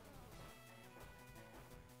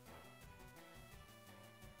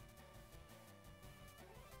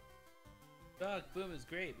 Dog Boom is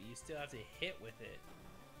great, but you still have to hit with it.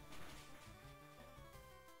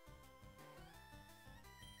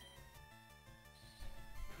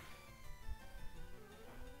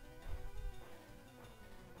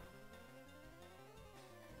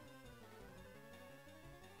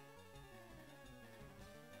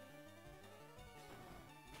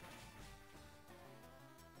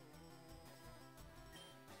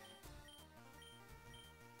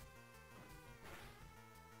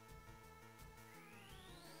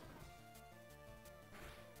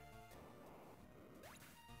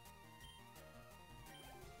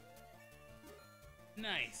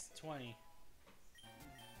 Nice. 20.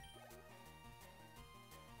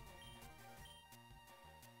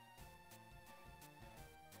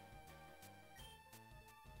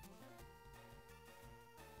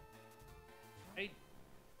 I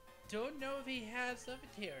don't know if he has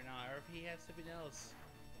Levitate or not, or if he has something else.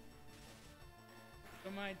 So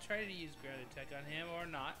I might try to use ground attack on him or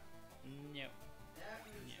not. No. That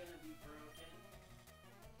room's gonna be broken.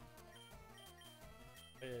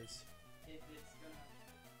 It is. If it's gonna.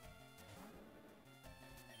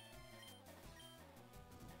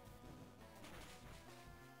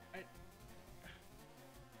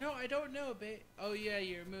 No, I don't know, babe. Oh yeah,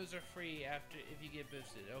 your moves are free after if you get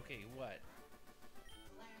boosted. Okay, what?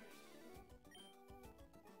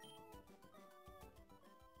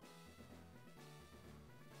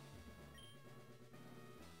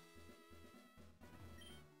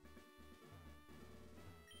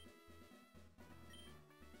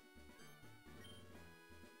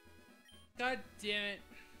 God damn it.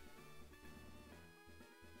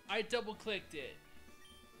 I double clicked it.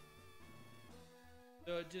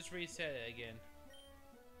 So just reset it again.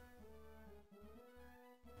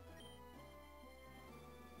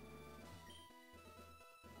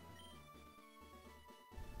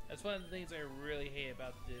 That's one of the things I really hate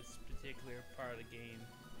about this particular part of the game.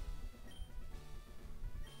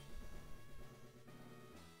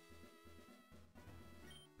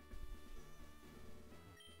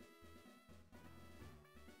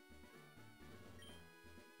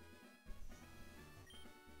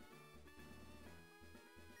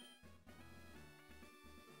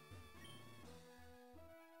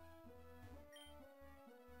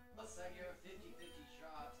 Plus, I give a 50-50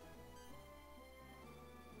 shot.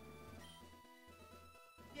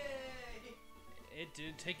 Yay! It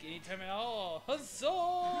didn't take any time at all. Huzzah!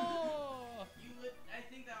 I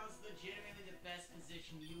think that was legitimately the best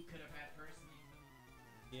position you could have had personally.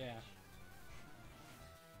 Yeah.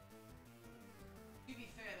 To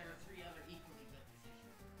be fair, there are 3 other equally good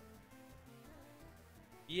positions.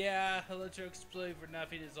 Yeah, Electro Explode for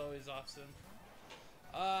nothing is always awesome.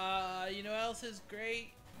 You know what else is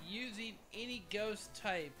great? Using any ghost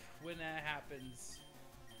type when that happens.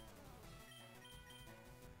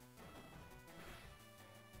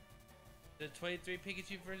 The 23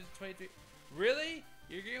 Pikachu versus 23. Really?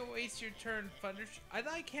 You're gonna waste your turn I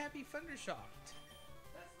thought I can't be Thundershocked.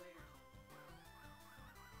 That's later.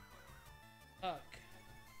 Huck.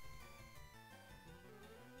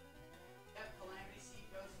 Yep, Calamity Seed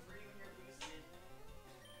goes free when you're boosted.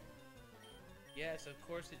 Yes, of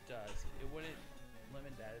course it does. It wouldn't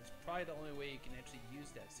limit that. It's probably the only way you can actually use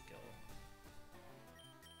that skill.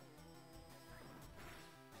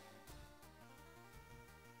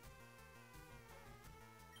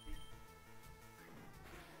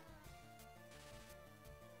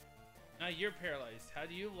 Now you're paralyzed. How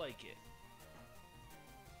do you like it?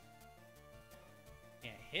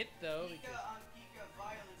 Can't hit though. Pika on Pika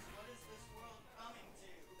violence. What is this world coming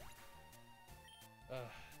to?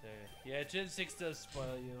 There. Yeah, Gen 6 does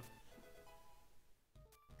spoil you.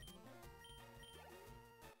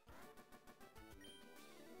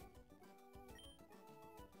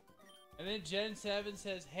 And then Gen 7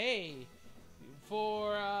 says, hey,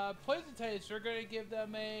 for poison types, we're going to give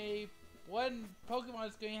them one Pokemon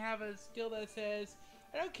is going to have a skill that says,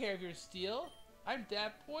 I don't care if you're steel, I'm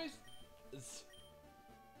that poisonous.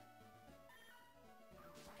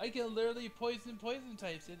 I can literally poison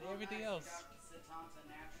types and everything else.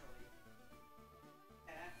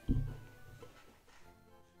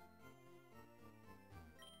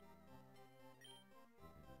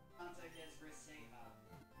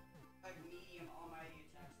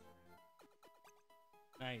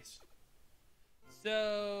 Nice.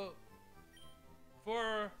 So,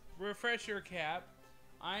 for refresher cap,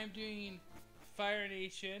 I'm doing Fire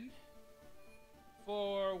Nation.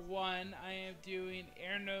 For 1, I am doing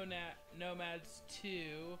Air Nomads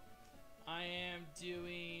 2. I am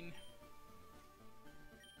doing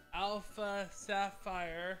Alpha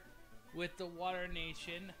Sapphire with the Water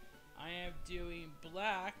Nation. I am doing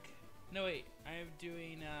Black. No wait, I am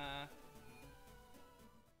doing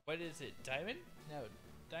what is it? Diamond? No,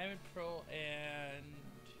 Diamond, Pearl, and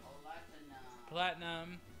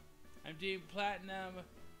Platinum. I'm doing Platinum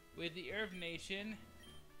with the Earth Nation.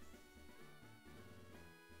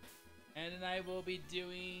 And then I will be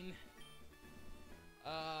doing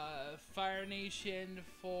Fire Nation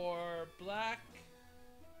for Black.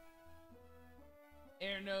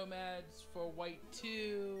 Air Nomads for White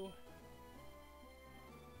 2.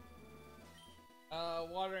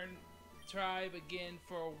 Water Tribe again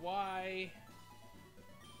for Y.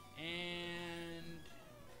 And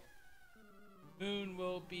Moon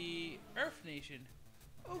will be Earth Nation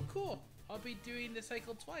Oh, cool. I'll be doing the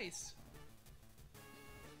cycle twice.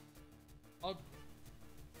 I'll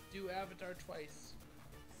do Avatar twice.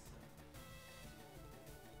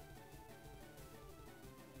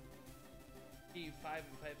 E5 and 5.5.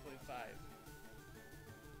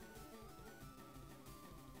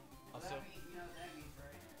 Well, Also, that means, you know what that means,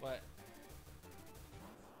 right? what?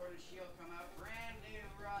 Sword and Shield come out, brand new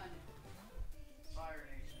run. Fire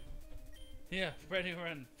Nation. Yeah, brand new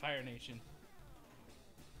run, Fire Nation.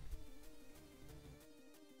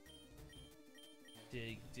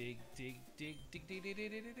 Dig, dig, dig, dig, dig, dig, dig, dig,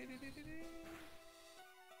 dig, dig, dig, dig, dig.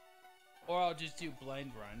 Or I'll just do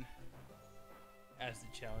blind run as the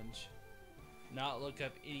challenge. Not look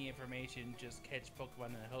up any information, just catch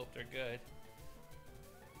Pokemon and hope they're good.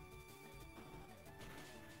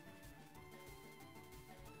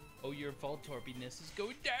 Oh, your Voltorbiness is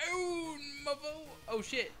going down, mofo! Oh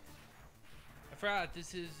shit! I forgot,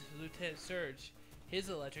 this is Lieutenant Surge. His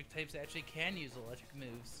electric types actually can use electric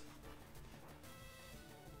moves.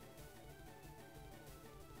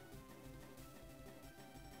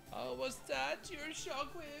 Oh, what's that? Your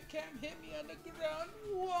shockwave can't hit me on the ground.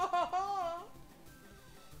 Whoa!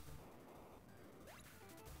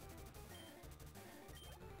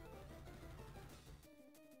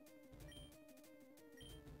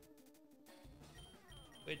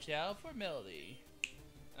 Which out for Melody.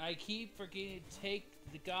 I keep forgetting to take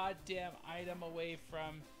the goddamn item away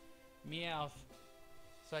from Meowth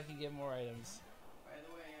so I can get more items. By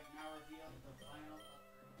the way, I've now revealed the final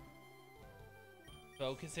upgrade.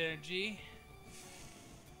 Focus energy.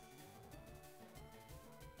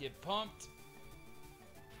 Get pumped.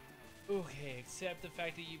 Okay, accept the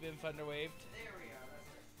fact that you've been thunderwaved. There we are, that's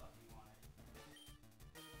what the fuck you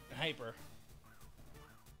wanted. Hyper.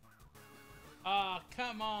 Ah,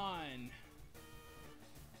 come on.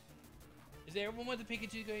 Is everyone with the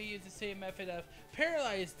Pikachu going to use the same method of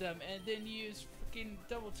paralyze them and then use freaking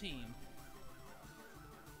double team?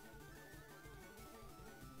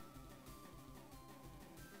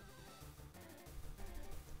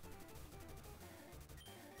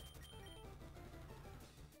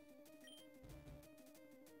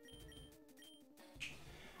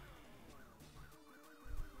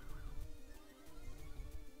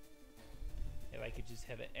 If I could just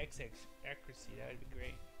have an XX accuracy, that would be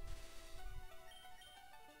great.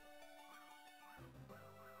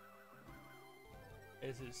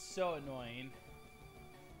 This is so annoying.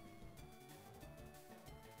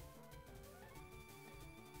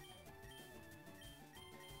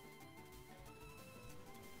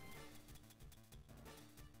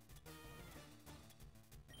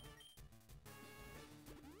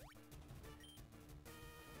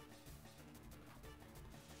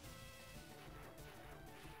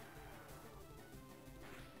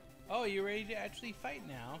 Oh, you're ready to actually fight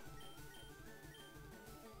now.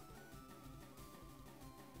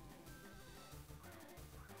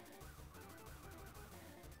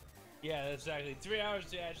 Yeah, that's exactly 3 hours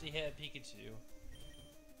to actually hit a Pikachu.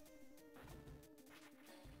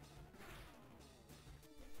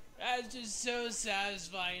 That's just so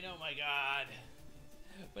satisfying, oh my god.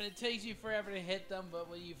 But it takes you forever to hit them, but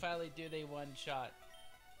when you finally do, they one shot.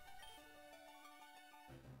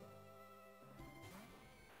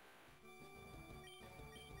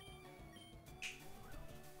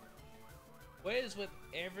 What is with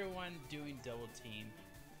everyone doing double team?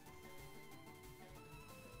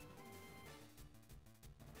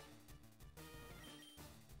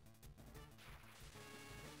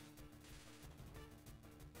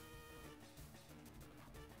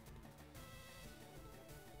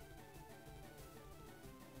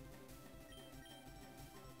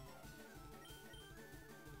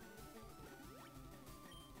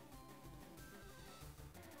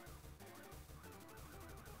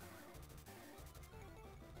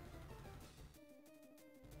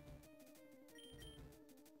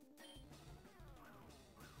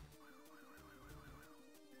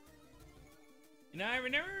 You know, I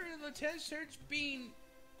remember Lieutenant Surge being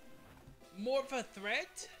more of a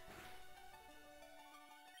threat.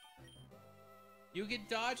 You can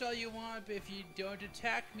dodge all you want, but if you don't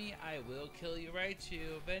attack me, I will kill you right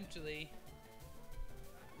too, eventually.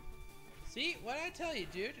 See? What'd I tell you,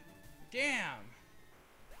 dude? Damn.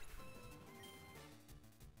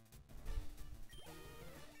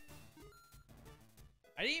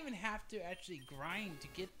 I didn't even have to actually grind to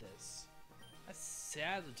get this. That's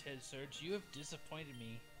sad, Lieutenant Surge. You have disappointed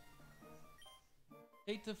me.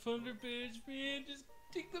 Take the Thunder Badge, man. Just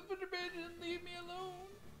take the Thunder Badge and leave me alone.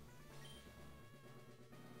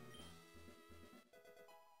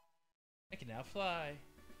 I can now fly.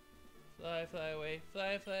 Fly, fly away.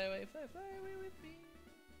 Fly, fly away. Fly, fly away with me.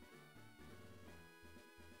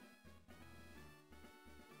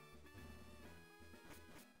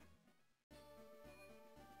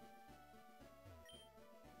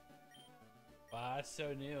 That's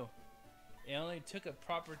so new. It only took a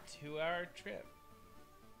proper 2-hour trip.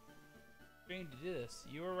 Stream to do this.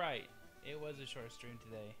 You were right. It was a short stream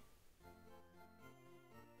today.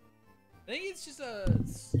 I think it's just a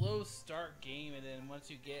slow start game, and then once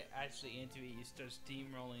you get actually into it, you start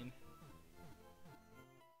steamrolling.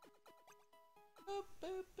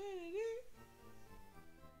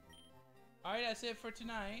 Alright, that's it for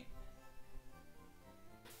tonight.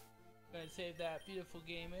 Gonna save that beautiful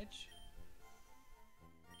gameage.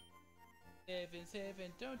 Save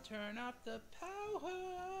and don't turn off the power.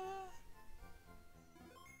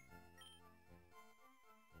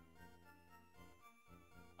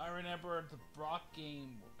 I remember the Brock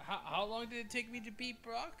game. How long did it take me to beat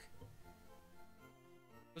Brock?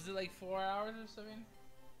 Was it like 4 hours or something?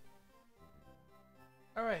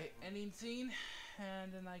 Alright, ending scene.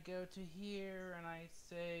 And then I go to here and I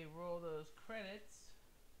say roll those credits.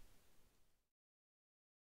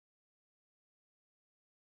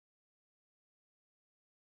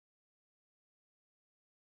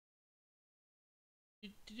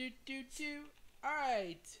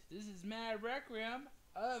 Alright, this is Maddrequiem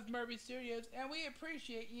of Murphy Studios, and we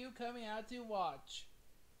appreciate you coming out to watch.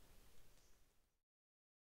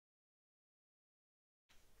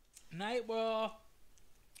 Night, well,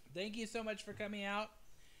 thank you so much for coming out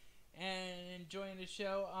and enjoying the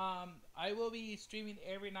show. I will be streaming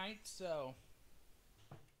every night, so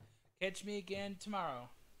catch me again tomorrow.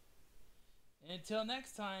 And until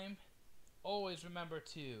next time, always remember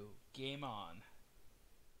to game on.